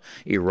 Russia,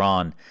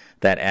 Iran,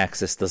 that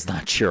axis does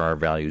not share our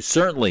values.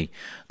 Certainly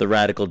the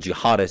radical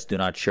jihadists do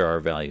not share our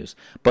values.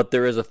 But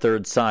there is a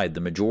third side,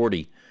 the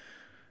majority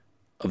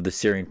of the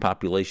Syrian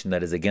population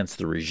that is against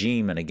the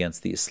regime and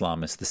against the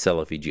Islamists, the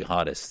Salafi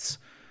jihadists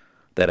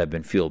that have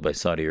been fueled by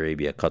Saudi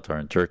Arabia, Qatar,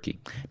 and Turkey.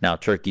 Now,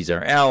 Turkey's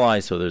our ally,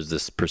 so there's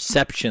this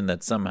perception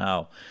that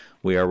somehow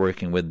we are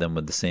working with them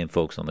with the same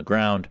folks on the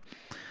ground.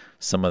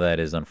 Some of that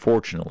is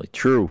unfortunately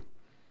true.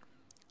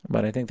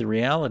 But I think the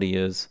reality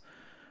is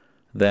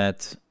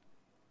that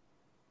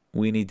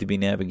we need to be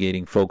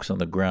navigating folks on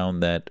the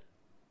ground that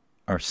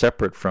are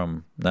separate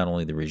from not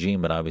only the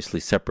regime, but obviously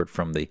separate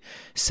from the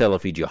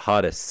Salafi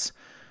jihadists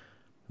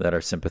that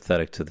are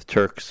sympathetic to the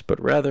Turks,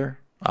 but rather,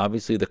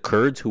 obviously, the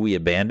Kurds who we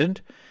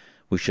abandoned.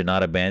 We should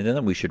not abandon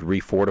them. We should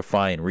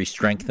refortify and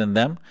re-strengthen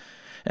them.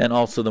 And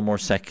also the more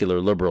secular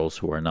liberals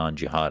who are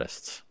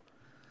non-jihadists.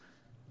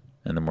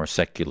 And the more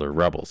secular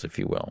rebels, if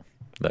you will,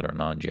 that are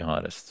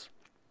non-jihadists.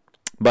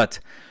 But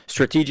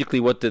strategically,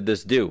 what did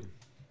this do?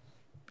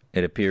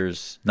 It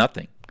appears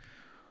nothing.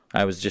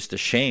 I was just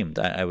ashamed.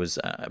 I was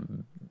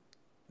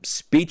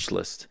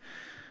speechless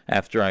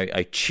after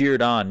I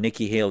cheered on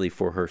Nikki Haley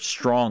for her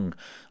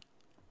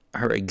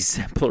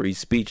exemplary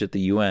speech at the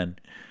UN.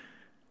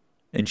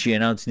 And she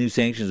announced new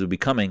sanctions would be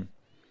coming,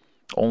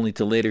 only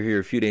to later hear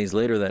a few days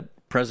later that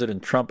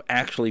President Trump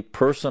actually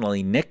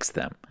personally nixed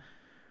them.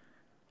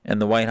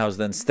 And the White House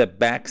then stepped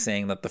back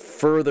saying that the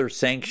further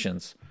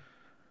sanctions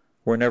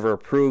were never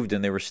approved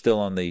and they were still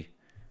on the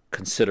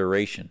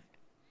consideration.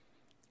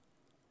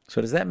 So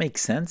does that make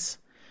sense?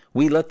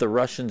 We let the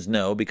Russians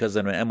know because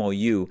of an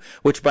MOU,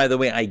 which, by the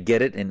way, I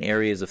get it in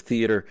areas of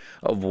theater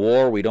of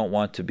war. We don't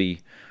want to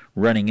be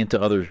running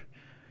into other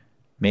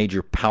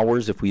major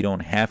powers if we don't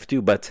have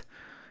to. But,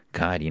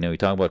 God, we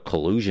talk about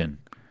collusion.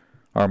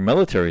 Our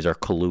militaries are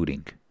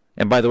colluding.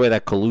 And by the way,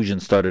 that collusion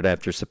started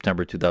after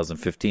September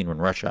 2015 when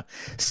Russia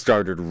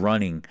started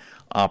running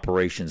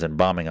operations and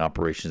bombing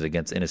operations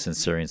against innocent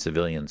Syrian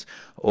civilians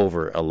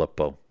over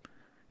Aleppo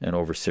and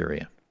over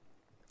Syria.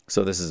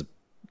 So this is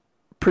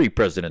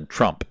pre-President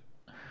Trump.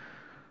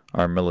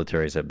 Our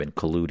militaries have been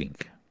colluding.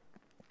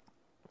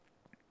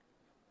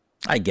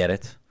 I get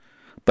it.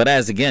 But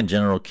as, again,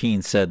 General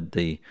Keane said,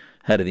 the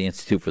head of the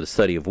Institute for the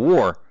Study of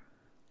War,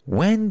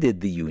 when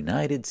did the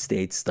United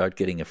States start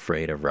getting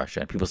afraid of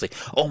Russia? And people say,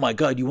 oh my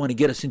God, you want to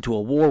get us into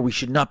a war? We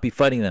should not be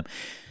fighting them.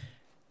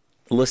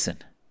 Listen,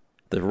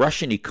 the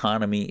Russian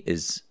economy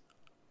is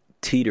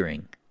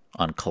teetering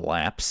on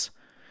collapse.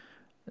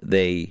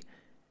 They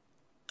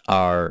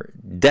are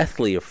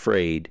deathly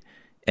afraid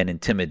and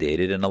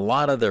intimidated, and a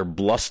lot of their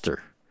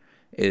bluster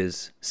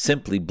is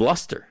simply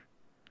bluster.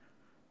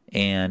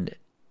 And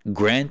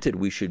granted,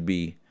 we should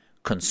be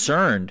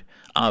concerned,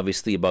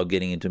 obviously, about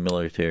getting into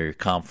military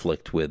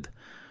conflict with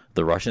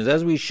the Russians,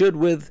 as we should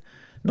with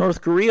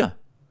North Korea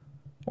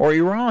or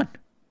Iran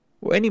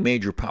or any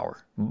major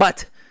power.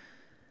 But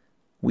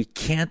we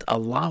can't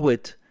allow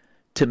it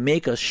to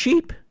make us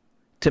sheep,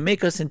 to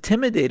make us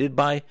intimidated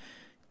by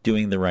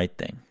doing the right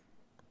thing.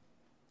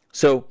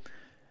 So,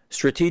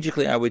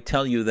 strategically, I would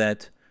tell you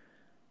that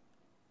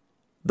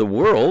the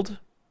world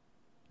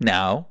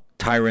now,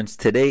 tyrants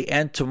today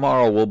and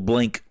tomorrow, will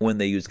blink when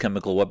they use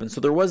chemical weapons.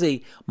 So there was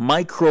a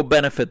micro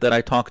benefit that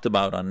I talked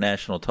about on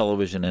national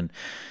television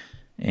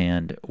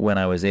and when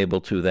I was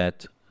able to,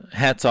 that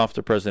hats off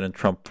to President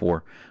Trump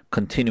for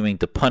continuing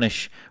to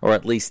punish, or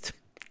at least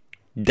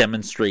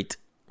demonstrate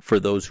for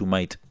those who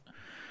might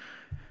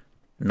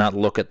not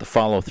look at the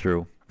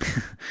follow-through,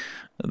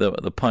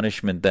 the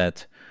punishment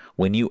that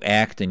when you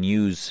act and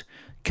use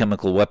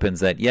chemical weapons,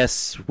 that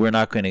yes, we're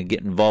not going to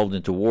get involved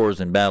into wars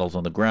and battles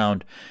on the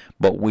ground,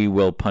 but we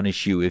will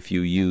punish you if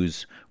you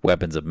use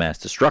weapons of mass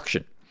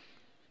destruction.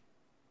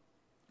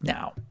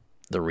 Now,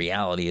 the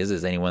reality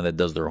is anyone that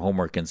does their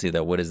homework can see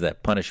that what is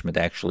that punishment?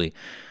 Actually,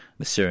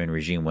 the Syrian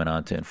regime went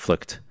on to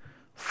inflict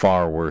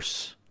far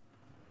worse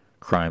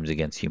crimes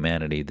against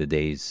humanity the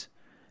days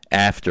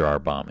after our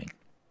bombing,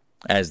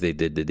 as they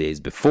did the days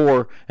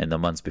before, and the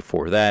months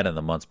before that, and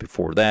the months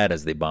before that,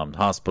 as they bombed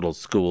hospitals,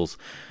 schools,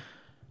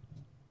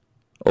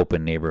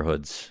 open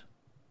neighborhoods,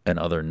 and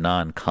other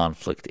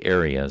non-conflict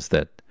areas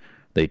that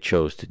they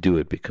chose to do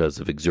it because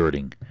of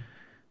exerting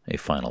a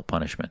final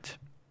punishment.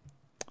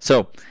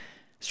 So,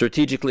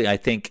 strategically, I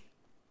think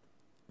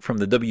from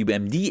the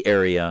WMD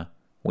area,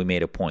 we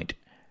made a point.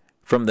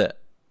 From the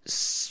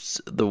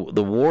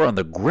war on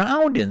the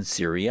ground in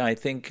Syria, I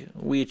think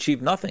we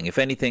achieved nothing. If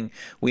anything,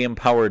 we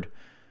empowered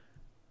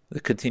the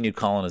continued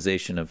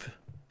colonization of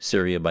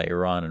Syria by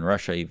Iran and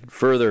Russia even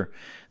further.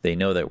 They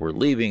know that we're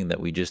leaving, that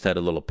we just had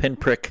a little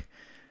pinprick,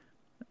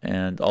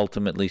 and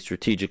ultimately,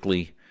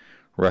 strategically,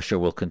 Russia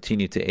will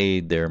continue to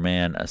aid their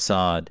man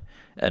Assad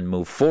and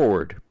move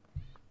forward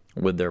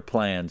with their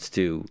plans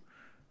to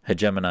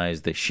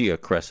hegemonize the Shia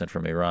crescent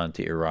from Iran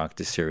to Iraq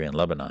to Syria and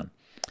Lebanon.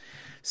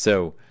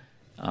 So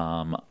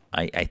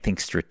I think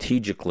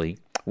strategically,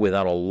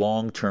 without a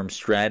long-term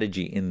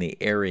strategy in the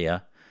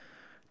area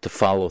to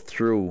follow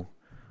through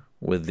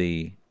with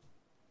the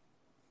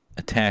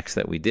attacks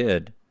that we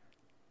did,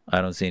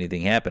 I don't see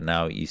anything happen.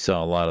 Now, you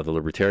saw a lot of the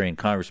libertarian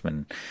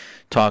congressmen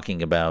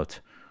talking about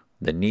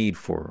the need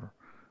for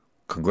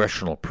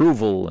congressional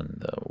approval and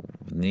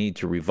the need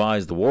to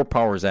revise the War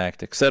Powers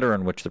Act, etc.,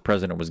 in which the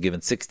president was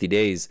given 60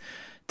 days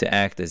to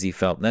act as he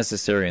felt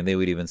necessary, and they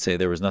would even say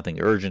there was nothing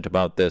urgent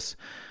about this,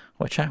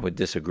 which I would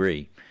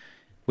disagree.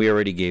 We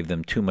already gave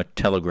them too much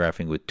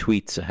telegraphing with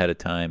tweets ahead of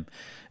time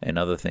and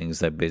other things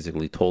that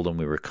basically told them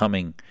we were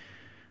coming.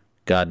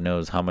 God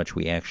knows how much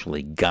we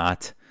actually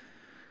got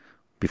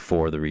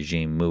before the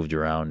regime moved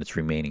around its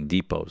remaining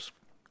depots.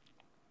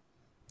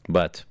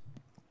 But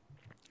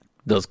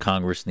does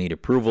Congress need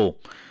approval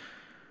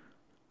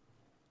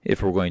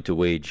if we're going to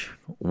wage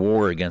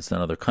war against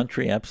another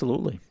country?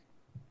 Absolutely.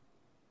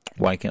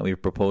 Why can't we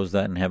propose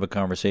that and have a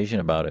conversation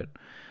about it?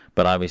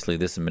 But obviously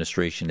this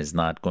administration is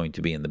not going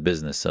to be in the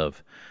business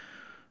of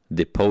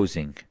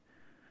deposing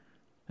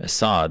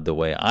Assad the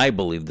way I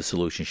believe the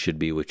solution should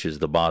be, which is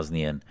the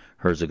Bosnian,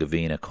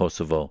 Herzegovina,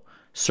 Kosovo,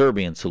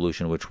 Serbian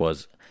solution, which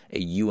was a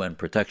UN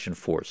protection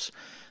force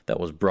that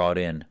was brought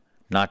in,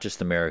 not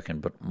just American,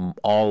 but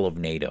all of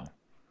NATO,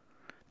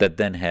 that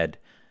then had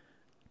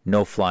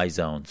no-fly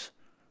zones,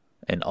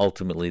 and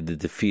ultimately the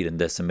defeat and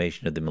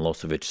decimation of the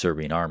Milosevic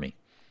Serbian army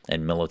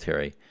and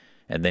military,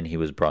 and then he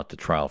was brought to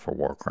trial for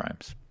war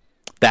crimes.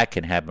 That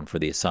can happen for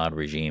the Assad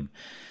regime,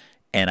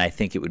 and I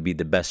think it would be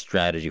the best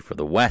strategy for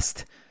the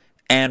West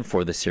and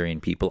for the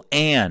Syrian people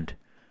and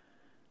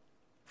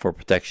for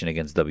protection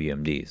against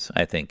WMDs.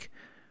 I think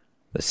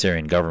the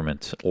Syrian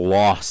government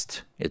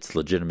lost its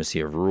legitimacy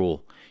of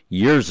rule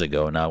years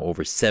ago, now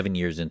over 7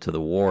 years into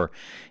the war,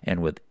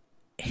 and with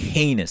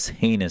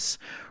heinous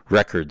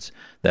records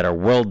that are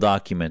well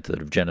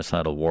documented of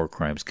genocidal war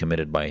crimes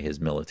committed by his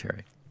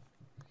military.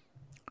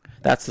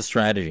 That's the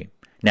strategy.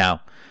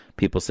 Now,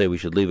 people say we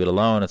should leave it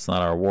alone, it's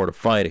not our war to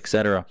fight,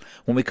 etc.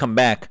 When we come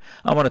back,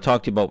 I want to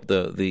talk to you about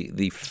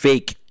the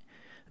fake,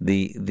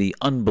 the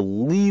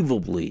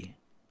unbelievably,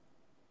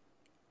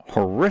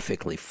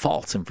 horrifically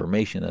false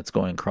information that's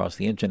going across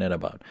the internet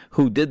about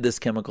who did this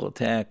chemical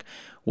attack,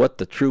 what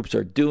the troops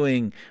are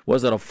doing,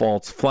 was it a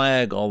false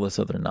flag, all this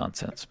other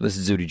nonsense. This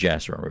is Zuhdi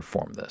Jasser on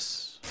Reform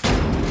This.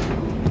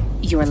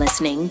 You're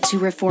listening to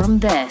Reform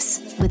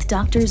This with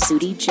Dr.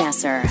 Zuhdi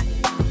Jasser.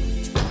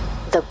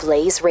 The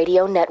Blaze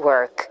Radio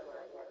Network.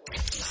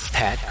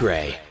 Pat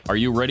Gray. Are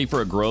you ready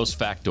for a gross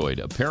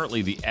factoid?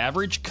 Apparently, the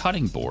average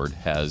cutting board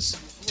has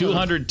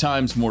 200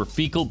 times more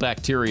fecal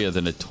bacteria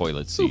than a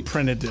toilet seat. Who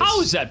printed this?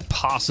 How is that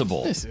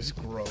possible? This is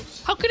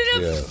gross. How could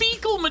it have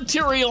fecal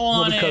material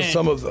on because it?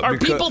 some of the- Are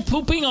because- people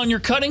pooping on your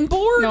cutting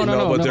board? No,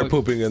 but they're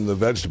pooping in the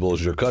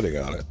vegetables you're cutting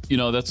on it. You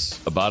know,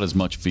 that's about as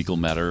much fecal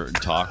matter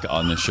talk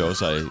on the show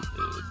as I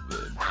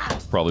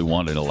probably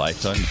want in a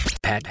lifetime.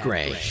 Pat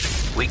Gray.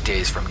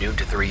 Weekdays from noon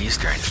to 3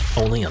 Eastern.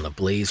 Only on the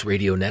Blaze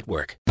Radio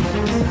Network.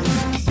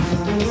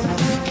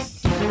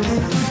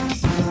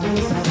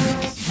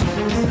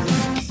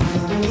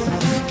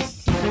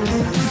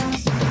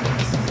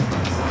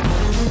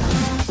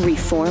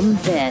 Reform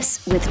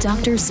This with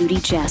Dr. Zuhdi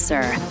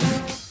Jasser.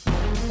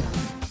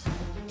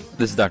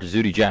 This is Dr.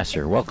 Zuhdi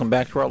Jasser. Welcome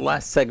back to our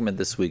last segment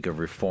this week of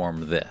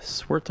Reform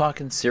This. We're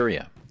talking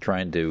Syria,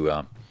 trying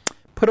to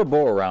put a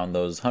bow around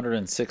those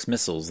 106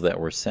 missiles that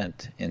were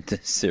sent into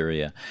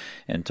Syria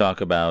and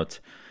talk about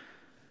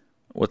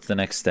what's the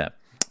next step.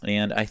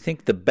 And I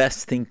think the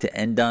best thing to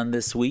end on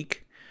this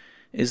week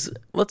is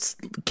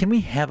can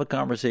we have a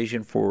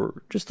conversation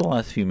for just the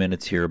last few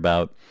minutes here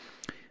about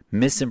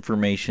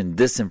misinformation,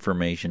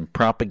 disinformation,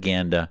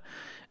 propaganda,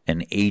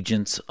 and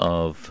agents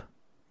of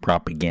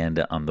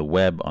propaganda on the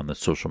web, on the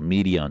social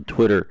media, on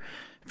Twitter,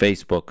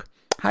 Facebook.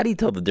 How do you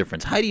tell the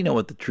difference? How do you know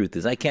what the truth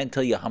is? I can't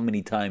tell you how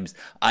many times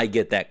I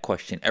get that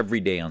question every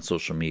day on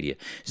social media.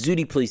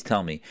 Zuhdi, please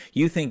tell me.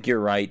 You think you're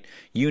right.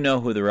 You know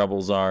who the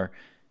rebels are.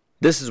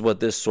 This is what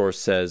this source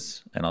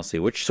says. And I'll say,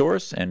 which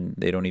source? And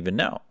they don't even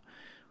know.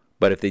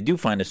 But if they do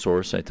find a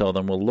source, I tell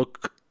them, well,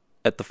 look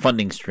at the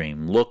funding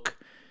stream. Look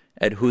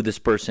at who this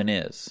person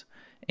is.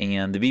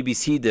 And the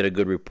BBC did a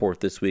good report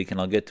this week, and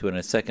I'll get to it in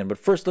a second. But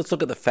first, let's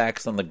look at the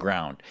facts on the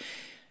ground.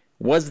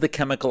 Was the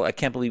chemical, I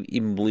can't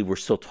even believe we're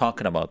still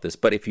talking about this,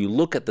 but if you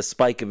look at the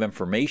spike of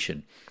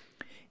information,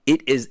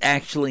 it is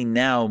actually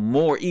now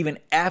more, even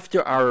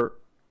after our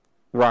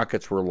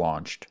rockets were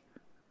launched.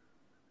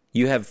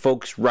 You have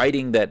folks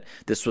writing that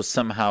this was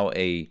somehow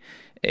a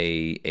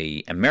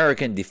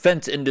American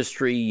defense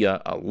industry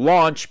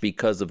launch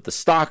because of the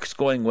stocks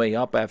going way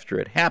up after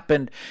it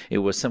happened. It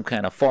was some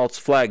kind of false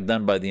flag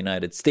done by the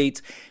United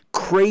States.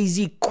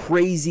 Crazy,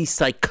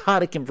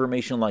 psychotic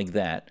information like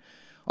that.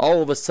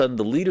 All of a sudden,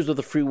 the leaders of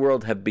the free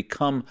world have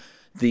become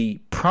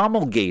the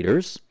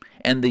promulgators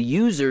and the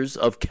users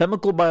of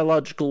chemical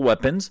biological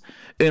weapons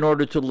in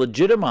order to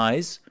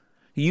legitimize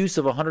the use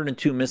of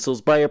 102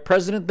 missiles by a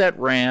president that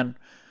ran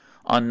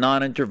on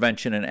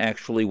non-intervention and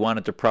actually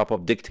wanted to prop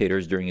up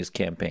dictators during his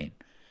campaign.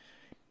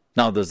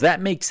 Now, does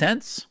that make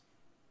sense?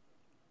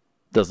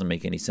 Doesn't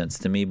make any sense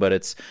to me, but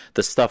it's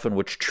the stuff in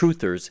which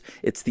truthers,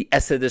 it's the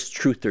Essedist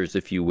truthers,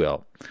 if you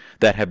will,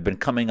 that have been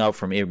coming out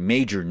from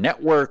major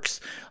networks,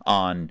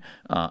 on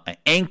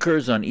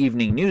anchors, on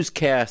evening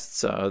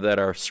newscasts that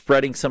are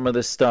spreading some of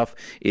this stuff.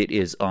 It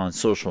is on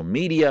social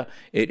media.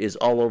 It is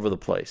all over the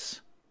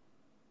place.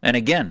 And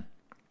again,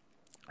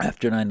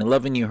 after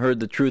 9/11, you heard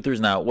the truthers.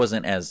 Now, it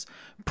wasn't as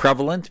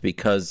prevalent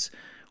because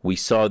we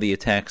saw the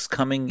attacks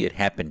coming. It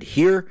happened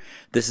here.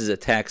 This is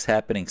attacks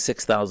happening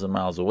 6,000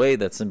 miles away.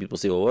 That some people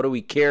say, well, what do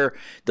we care?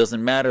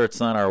 Doesn't matter. It's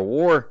not our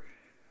war.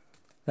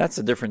 That's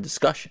a different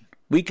discussion.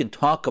 We can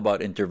talk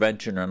about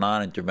intervention or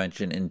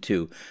non-intervention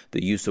into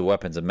the use of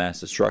weapons of mass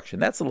destruction.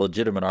 That's a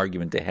legitimate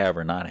argument to have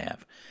or not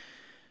have.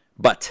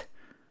 But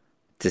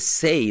to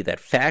say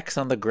that facts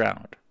on the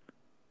ground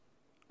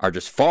are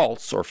just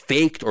false or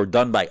faked or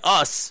done by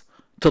us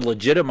to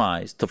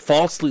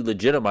falsely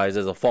legitimize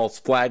as a false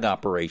flag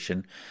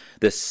operation,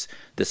 this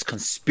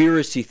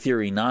conspiracy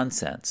theory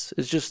nonsense,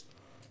 is just,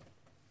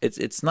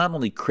 it's not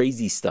only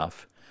crazy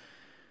stuff,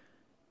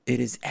 it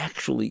is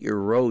actually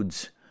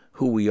erodes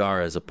who we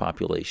are as a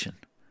population,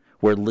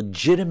 where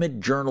legitimate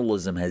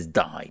journalism has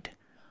died.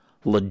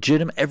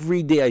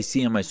 Every day I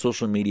see on my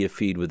social media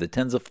feed, with the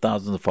tens of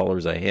thousands of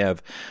followers I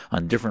have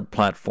on different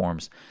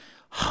platforms,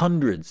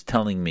 hundreds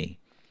telling me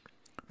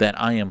that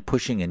I am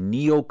pushing a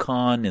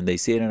neocon, and they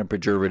say it in a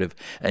pejorative,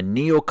 a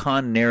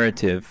neocon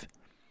narrative,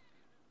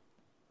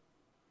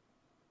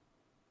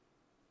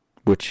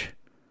 which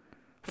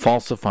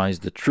falsifies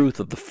the truth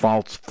of the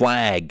false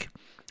flag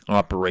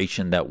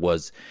operation that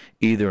was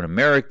either an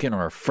American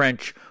or a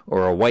French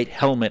or a white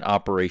helmet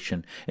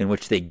operation in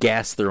which they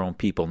gassed their own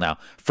people. Now,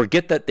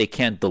 forget that they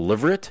can't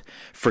deliver it.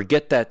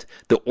 Forget that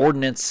the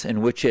ordnance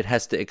in which it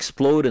has to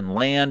explode and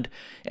land,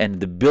 and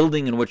the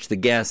building in which the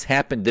gas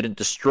happened didn't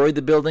destroy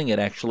the building. It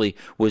actually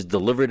was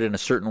delivered in a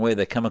certain way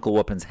that chemical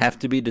weapons have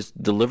to be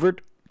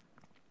delivered.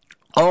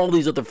 All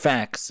these other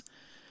facts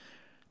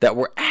that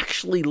were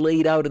actually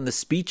laid out in the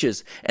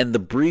speeches and the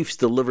briefs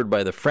delivered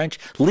by the French.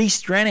 Lee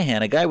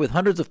Stranahan, a guy with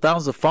hundreds of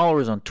thousands of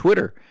followers on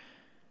Twitter,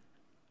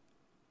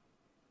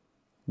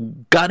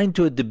 got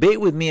into a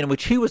debate with me in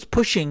which he was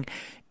pushing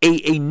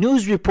a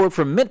news report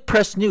from Mint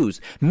Press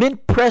News.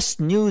 Mint Press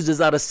News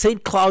is out of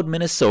St. Cloud,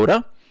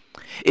 Minnesota.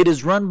 It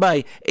is run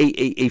by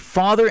a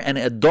father and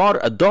a daughter.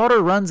 A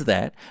daughter runs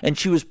that, and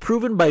she was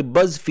proven by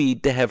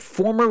BuzzFeed to have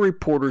former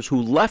reporters who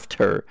left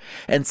her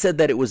and said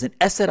that it was an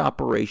Essed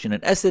operation,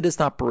 an Essedist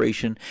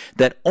operation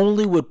that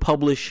only would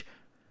publish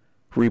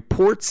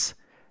reports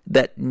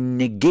that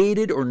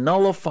negated or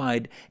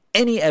nullified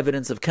any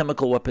evidence of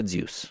chemical weapons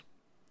use.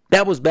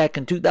 That was back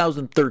in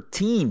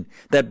 2013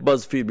 that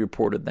BuzzFeed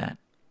reported that.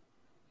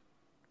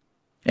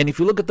 And if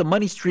you look at the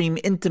money stream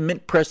into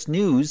Mint Press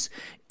News,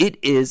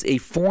 it is a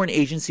foreign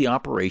agency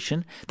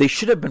operation. They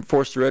should have been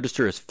forced to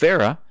register as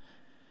FARA.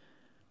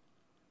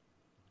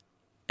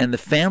 And the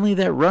family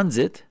that runs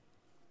it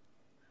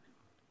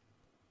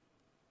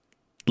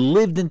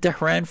lived in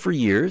Tehran for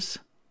years.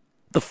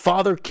 The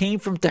father came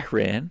from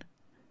Tehran.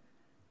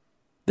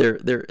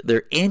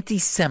 They're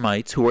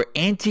anti-Semites who are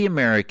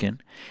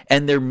anti-American,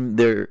 and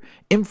their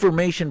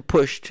information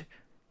pushed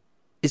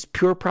is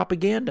pure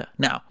propaganda.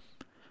 Now,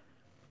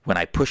 when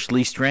I pushed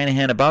Lee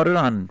Stranahan about it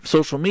on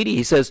social media,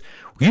 he says,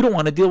 you don't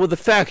want to deal with the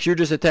facts, you're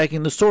just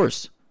attacking the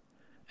source.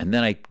 And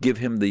then I give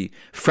him the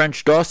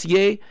French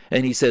dossier,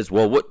 and he says,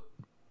 well, what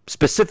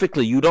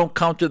specifically, you don't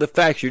counter the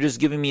facts, you're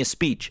just giving me a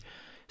speech.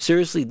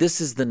 Seriously,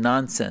 this is the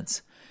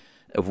nonsense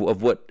of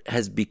what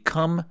has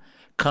become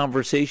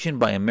conversation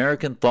by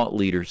American thought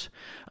leaders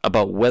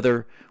about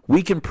whether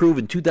we can prove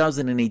in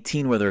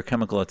 2018 whether a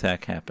chemical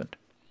attack happened.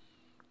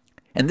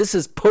 And this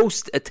is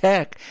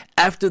post-attack,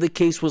 after the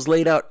case was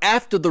laid out,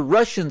 after the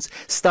Russians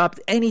stopped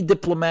any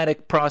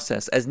diplomatic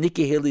process, as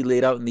Nikki Haley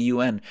laid out in the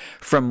UN,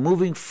 from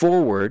moving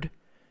forward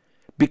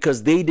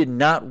because they did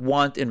not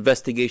want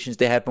investigations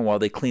to happen while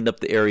they cleaned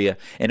up the area,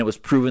 and it was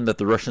proven that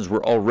the Russians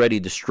were already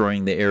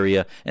destroying the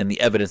area and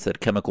the evidence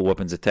that chemical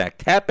weapons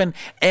attack happened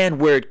and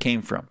where it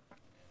came from.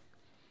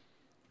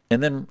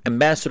 And then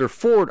Ambassador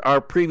Ford,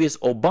 our previous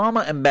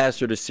Obama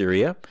ambassador to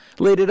Syria,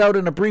 laid it out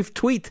in a brief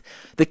tweet.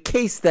 The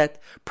case that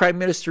Prime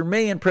Minister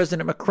May and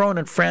President Macron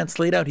in France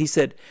laid out. He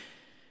said,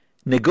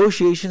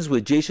 negotiations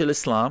with Jaish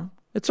al-Islam,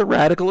 it's a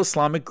radical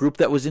Islamic group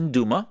that was in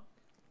Duma,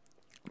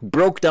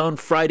 broke down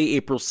Friday,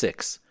 April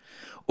 6,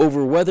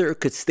 over whether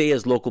it could stay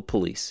as local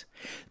police.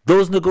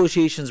 Those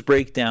negotiations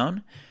break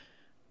down.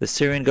 The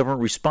Syrian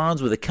government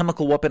responds with a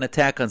chemical weapon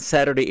attack on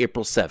Saturday,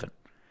 April 7.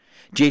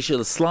 Jaish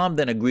al-Islam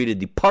then agreed to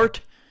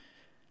depart.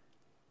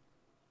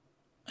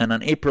 And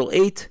on April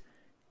 8,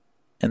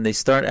 and they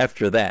start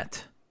after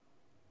that.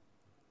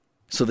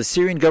 So the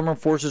Syrian government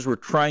forces were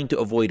trying to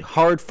avoid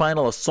hard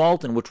final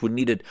assault in which would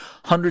needed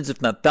hundreds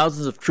if not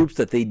thousands of troops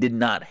that they did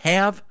not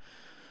have.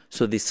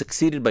 So they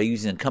succeeded by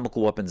using a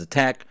chemical weapons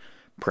attack,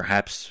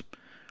 perhaps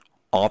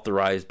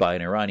authorized by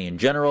an Iranian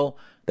general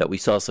that we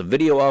saw some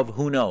video of.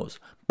 Who knows?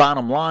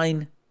 Bottom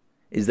line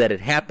is that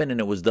it happened and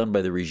it was done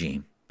by the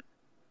regime.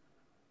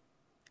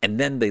 And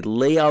then they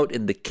lay out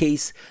in the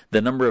case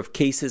the number of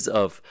cases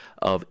of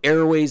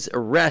airways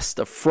arrest,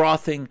 of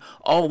frothing,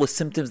 all the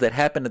symptoms that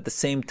happened at the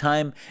same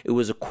time. It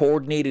was a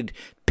coordinated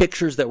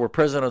pictures that were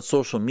present on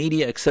social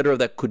media, etc.,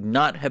 that could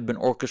not have been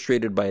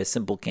orchestrated by a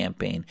simple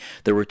campaign.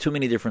 There were too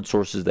many different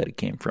sources that it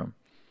came from,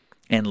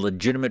 and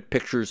legitimate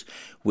pictures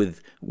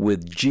with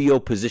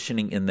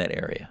geo-positioning in that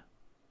area.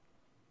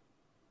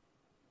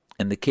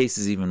 And the case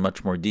is even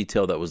much more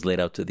detailed that was laid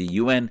out to the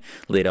UN,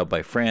 laid out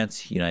by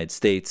France, United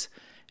States,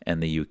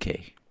 and the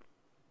UK.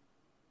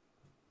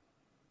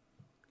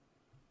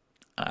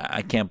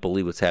 I can't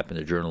believe what's happened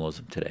to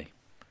journalism today.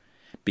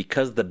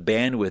 Because the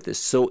bandwidth is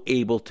so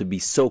able to be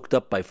soaked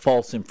up by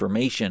false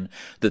information,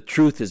 the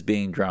truth is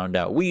being drowned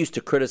out. We used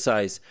to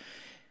criticize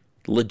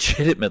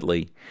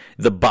legitimately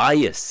the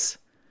bias,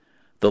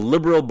 the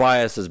liberal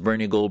bias, as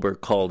Bernie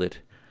Goldberg called it,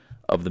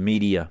 of the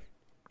media.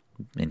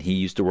 And he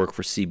used to work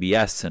for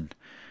CBS and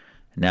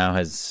now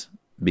has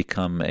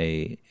become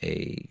a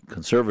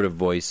conservative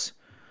voice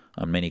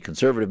on many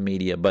conservative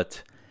media.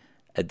 But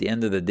at the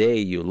end of the day,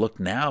 you look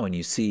now and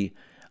you see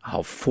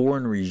how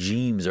foreign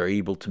regimes are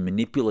able to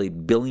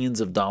manipulate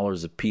billions of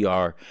dollars of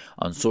PR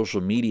on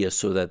social media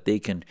so that they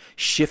can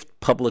shift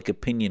public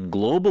opinion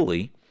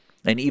globally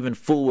and even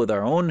fool with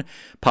our own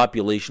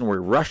population,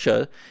 where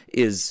Russia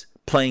is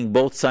playing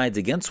both sides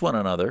against one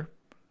another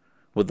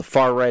with the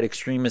far-right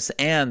extremists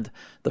and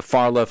the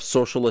far-left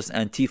socialist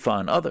Antifa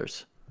and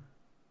others.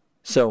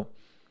 So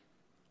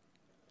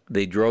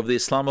they drove the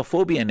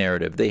Islamophobia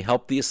narrative. They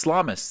helped the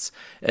Islamists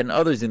and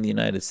others in the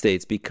United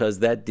States because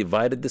that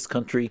divided this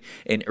country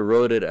and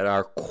eroded at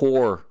our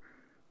core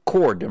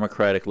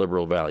democratic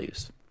liberal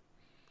values.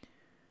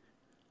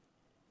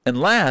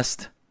 And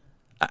last,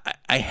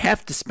 I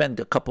have to spend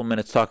a couple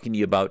minutes talking to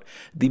you about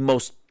the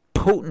most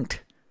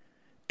potent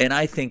and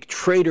I think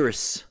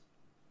traitorous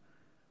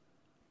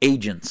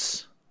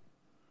agents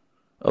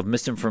of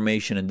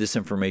misinformation and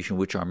disinformation,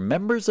 which are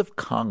members of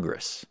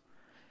Congress.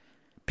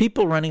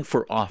 People running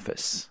for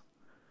office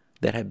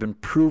that have been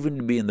proven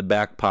to be in the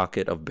back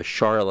pocket of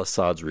Bashar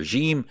al-Assad's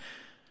regime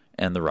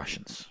and the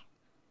Russians.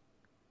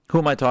 Who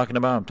am I talking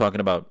about? I'm talking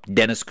about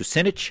Dennis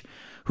Kucinich,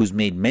 who's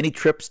made many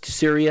trips to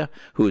Syria,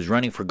 who is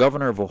running for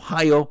governor of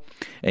Ohio,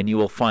 and you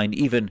will find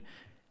even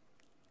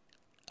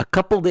a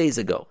couple days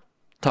ago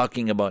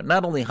talking about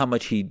not only how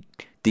much he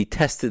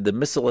detested the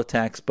missile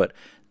attacks, but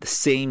the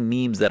same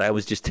memes that I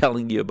was just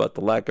telling you about,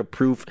 the lack of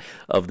proof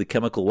of the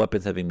chemical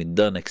weapons having been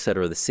done,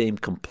 etc. The same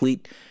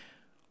complete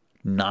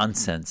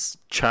nonsense,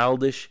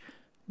 childish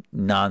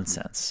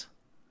nonsense,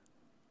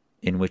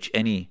 in which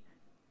any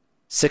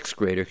sixth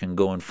grader can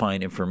go and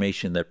find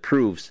information that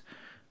proves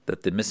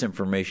that the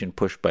misinformation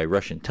pushed by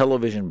Russian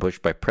television,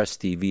 pushed by Press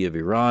TV of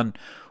Iran,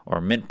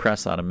 or Mint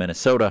Press out of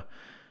Minnesota,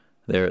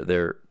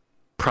 their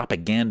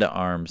propaganda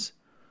arms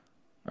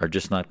are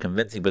just not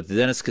convincing. But the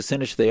Dennis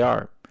Kucinich, they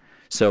are.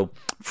 So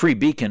Free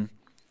Beacon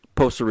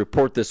posts a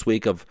report this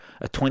week of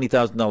a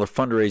 $20,000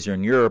 fundraiser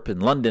in Europe, in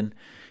London,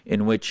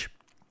 in which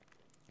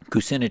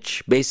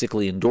Kucinich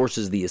basically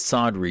endorses the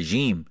Assad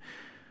regime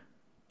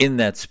in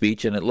that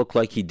speech, and it looked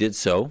like he did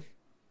so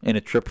in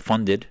a trip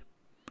funded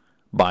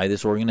by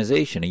this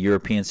organization, a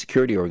European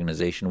security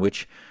organization,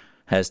 which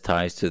has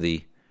ties to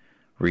the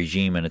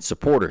regime and its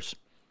supporters.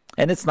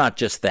 And it's not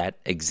just that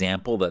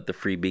example that the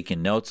Free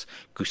Beacon notes.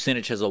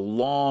 Kucinich has a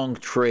long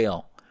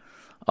trail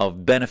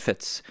of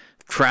benefits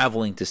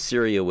traveling to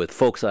Syria with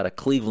folks out of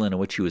Cleveland, in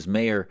which he was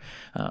mayor,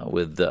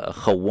 with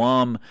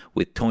Khawam,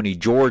 with Tony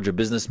George, a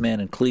businessman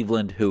in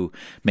Cleveland who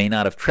may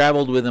not have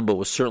traveled with him, but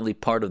was certainly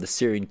part of the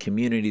Syrian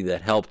community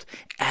that helped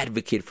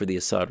advocate for the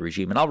Assad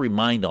regime. And I'll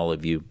remind all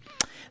of you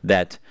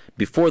that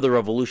before the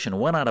revolution,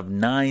 1 out of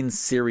 9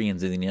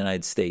 Syrians in the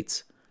United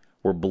States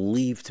were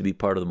believed to be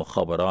part of the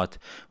Mukhabarat,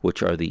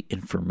 which are the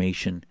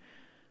information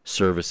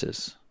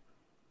services,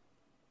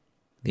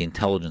 the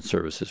intelligence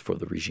services for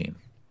the regime.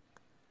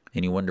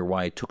 And you wonder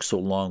why it took so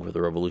long for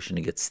the revolution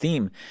to get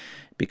steam,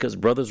 because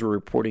brothers were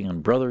reporting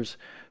on brothers.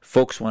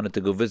 Folks wanted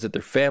to go visit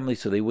their family,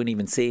 so they wouldn't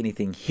even say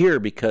anything here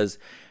because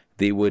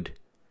they didn't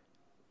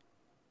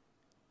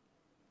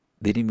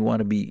even want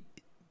to be,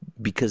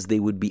 because they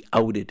would be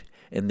outed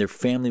and their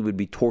family would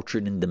be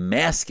tortured in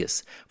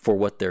Damascus for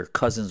what their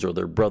cousins or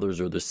their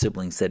brothers or their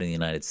siblings said in the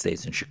United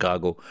States, in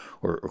Chicago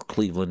or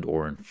Cleveland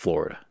or in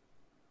Florida.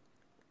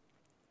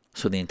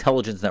 So the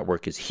intelligence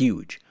network is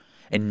huge.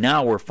 And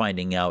now we're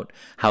finding out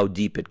how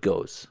deep it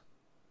goes.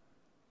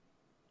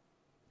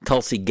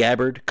 Tulsi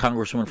Gabbard,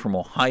 congresswoman from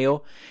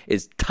Ohio,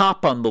 is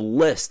top on the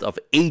list of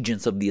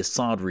agents of the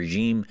Assad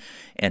regime.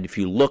 And if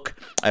you look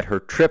at her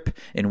trip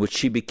in which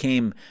she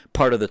became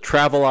part of the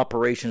travel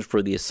operations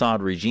for the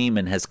Assad regime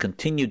and has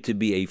continued to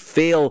be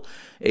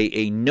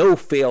a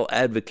no-fail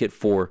advocate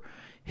for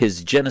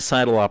his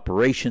genocidal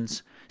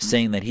operations,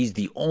 saying that he's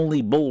the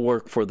only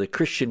bulwark for the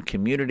Christian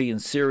community in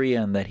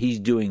Syria and that he's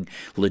doing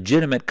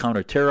legitimate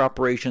counter-terror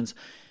operations,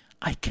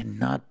 I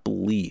cannot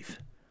believe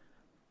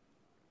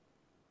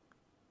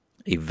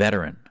a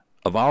veteran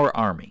of our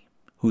army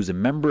who's a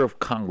member of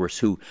Congress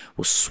who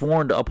was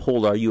sworn to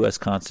uphold our U.S.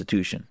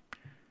 Constitution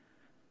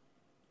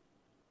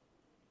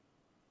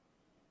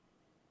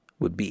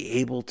would be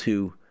able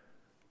to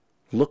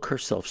look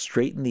herself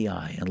straight in the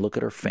eye and look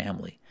at her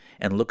family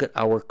and look at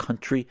our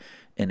country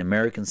and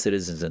American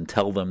citizens and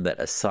tell them that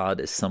Assad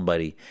is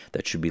somebody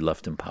that should be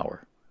left in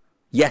power.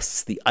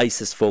 Yes, the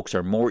ISIS folks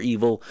are more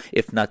evil,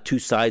 if not two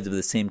sides of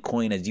the same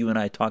coin, as you and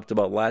I talked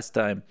about last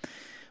time.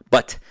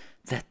 But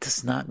that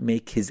does not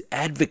make his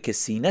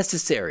advocacy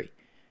necessary.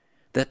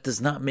 That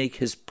does not make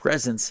his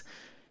presence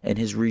and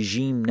his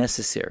regime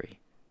necessary.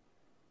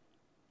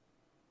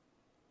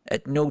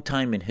 At no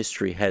time in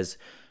history has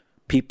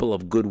people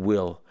of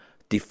goodwill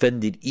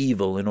defended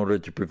evil in order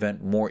to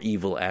prevent more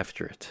evil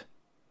after it.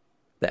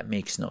 That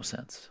makes no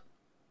sense.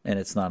 And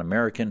it's not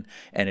American,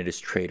 and it is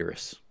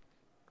traitorous.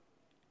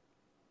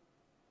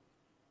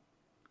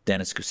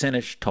 Dennis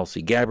Kucinich,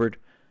 Tulsi Gabbard.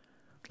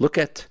 Look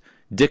at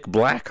Dick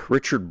Black,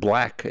 Richard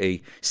Black,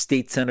 a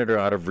state senator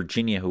out of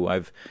Virginia who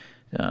I've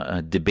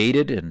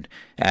debated. And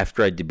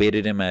after I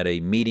debated him at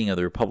a meeting of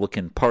the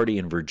Republican Party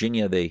in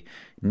Virginia, they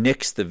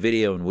nixed the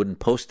video and wouldn't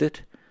post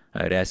it.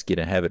 I'd ask you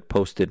to have it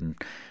posted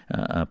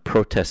and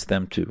protest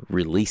them to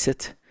release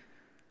it.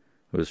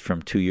 It was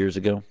from 2 years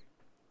ago.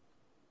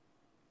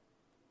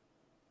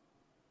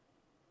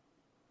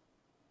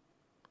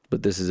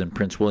 But this is in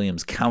Prince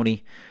Williams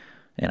County,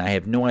 and I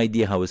have no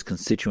idea how his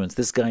constituents...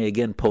 This guy,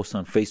 again, posts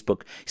on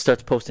Facebook. He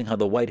starts posting how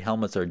the White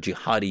Helmets are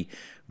jihadi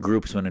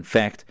groups, when in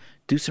fact,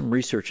 do some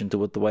research into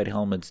what the White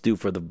Helmets do.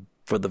 For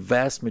the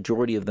vast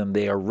majority of them,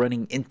 they are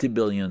running into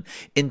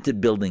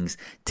buildings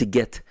to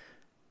get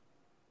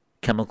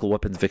chemical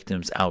weapons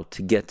victims out,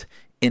 to get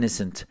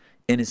innocent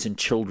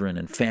children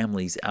and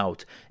families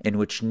out, in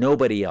which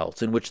nobody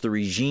else, in which the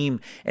regime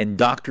and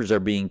doctors are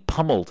being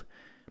pummeled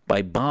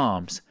by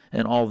bombs,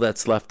 and all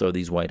that's left are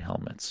these White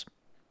Helmets.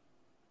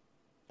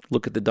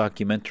 Look at the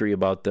documentary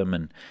about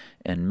them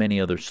and many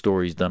other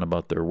stories done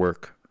about their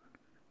work.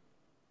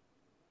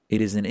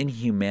 It is an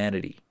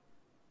inhumanity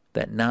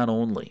that not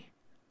only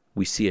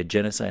we see a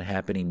genocide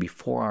happening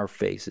before our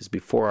faces,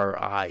 before our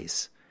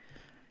eyes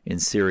in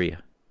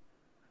Syria,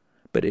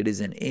 but it is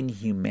an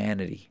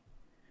inhumanity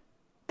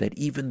that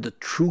even the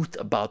truth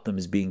about them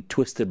is being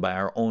twisted by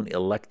our own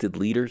elected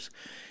leaders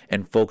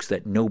and folks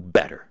that know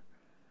better.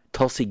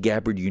 Tulsi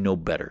Gabbard, you know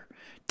better.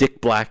 Dick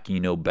Black, you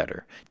know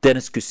better.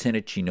 Dennis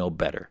Kucinich, you know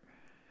better.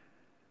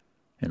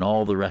 And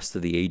all the rest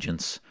of the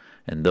agents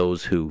and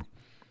those who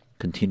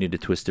continue to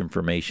twist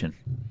information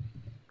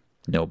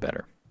know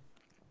better.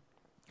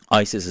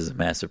 ISIS is a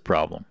massive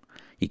problem.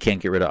 You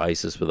can't get rid of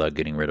ISIS without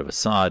getting rid of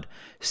Assad.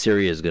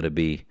 Syria is going to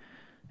be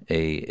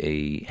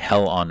a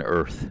hell on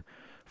earth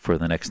for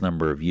the next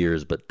number of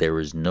years, but there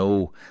is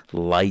no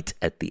light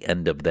at the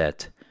end of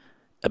that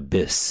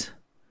abyss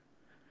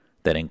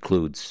that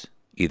includes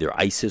either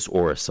ISIS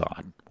or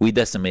Assad. We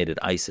decimated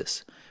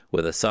ISIS.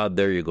 With Assad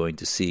there, you're going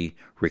to see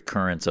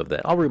recurrence of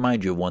that. I'll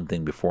remind you of one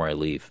thing before I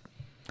leave.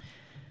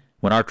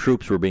 When our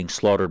troops were being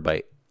slaughtered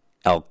by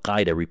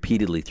Al-Qaeda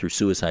repeatedly through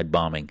suicide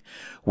bombing,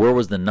 where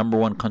was the number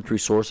one country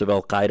source of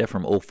Al-Qaeda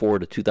from 2004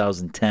 to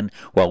 2010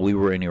 while we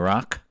were in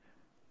Iraq?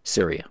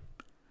 Syria.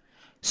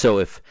 So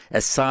if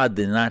Assad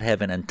did not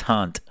have an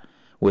entente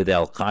with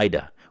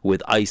Al-Qaeda,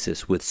 with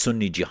ISIS, with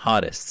Sunni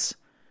jihadists,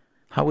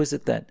 how is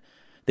it that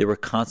they were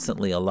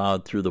constantly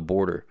allowed through the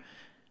border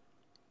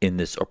in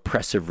this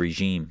oppressive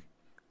regime,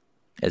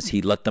 as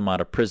he let them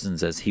out of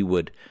prisons, as he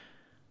would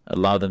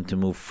allow them to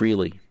move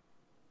freely?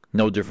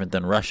 No different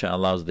than Russia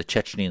allows the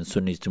Chechenian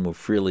Sunnis to move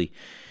freely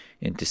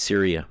into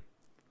Syria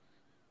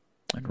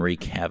and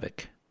wreak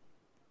havoc.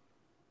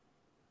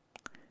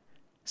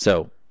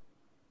 So,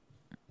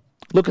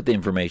 look at the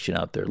information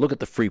out there. Look at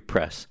the free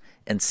press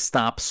and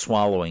stop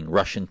swallowing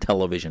Russian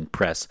television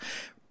press,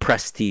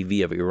 Press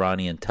TV of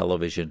Iranian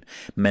television,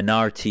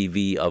 Manar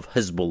TV of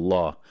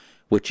Hezbollah,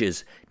 which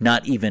is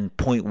not even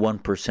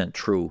 0.1%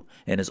 true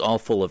and is all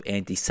full of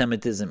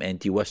anti-Semitism,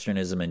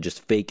 anti-Westernism, and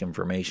just fake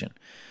information.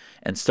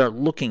 And start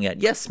looking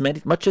at, yes,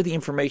 much of the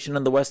information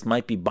in the West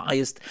might be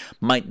biased,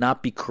 might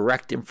not be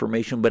correct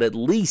information, but at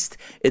least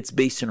it's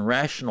based in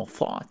rational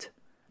thought.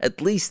 At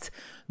least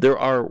there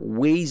are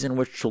ways in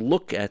which to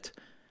look at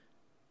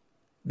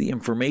the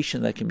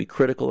information that can be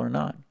critical or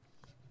not.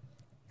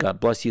 God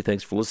bless you.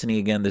 Thanks for listening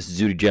again. This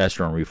is Zuhdi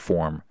Jasser on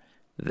Reform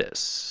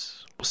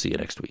This. We'll see you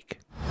next week.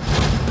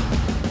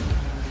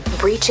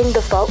 Breaching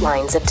the fault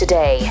lines of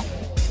today.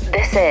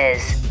 This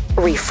is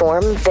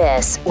Reform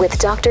This with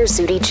Dr.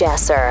 Zuhdi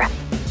Jasser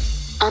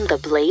on the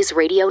Blaze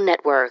Radio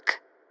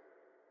Network.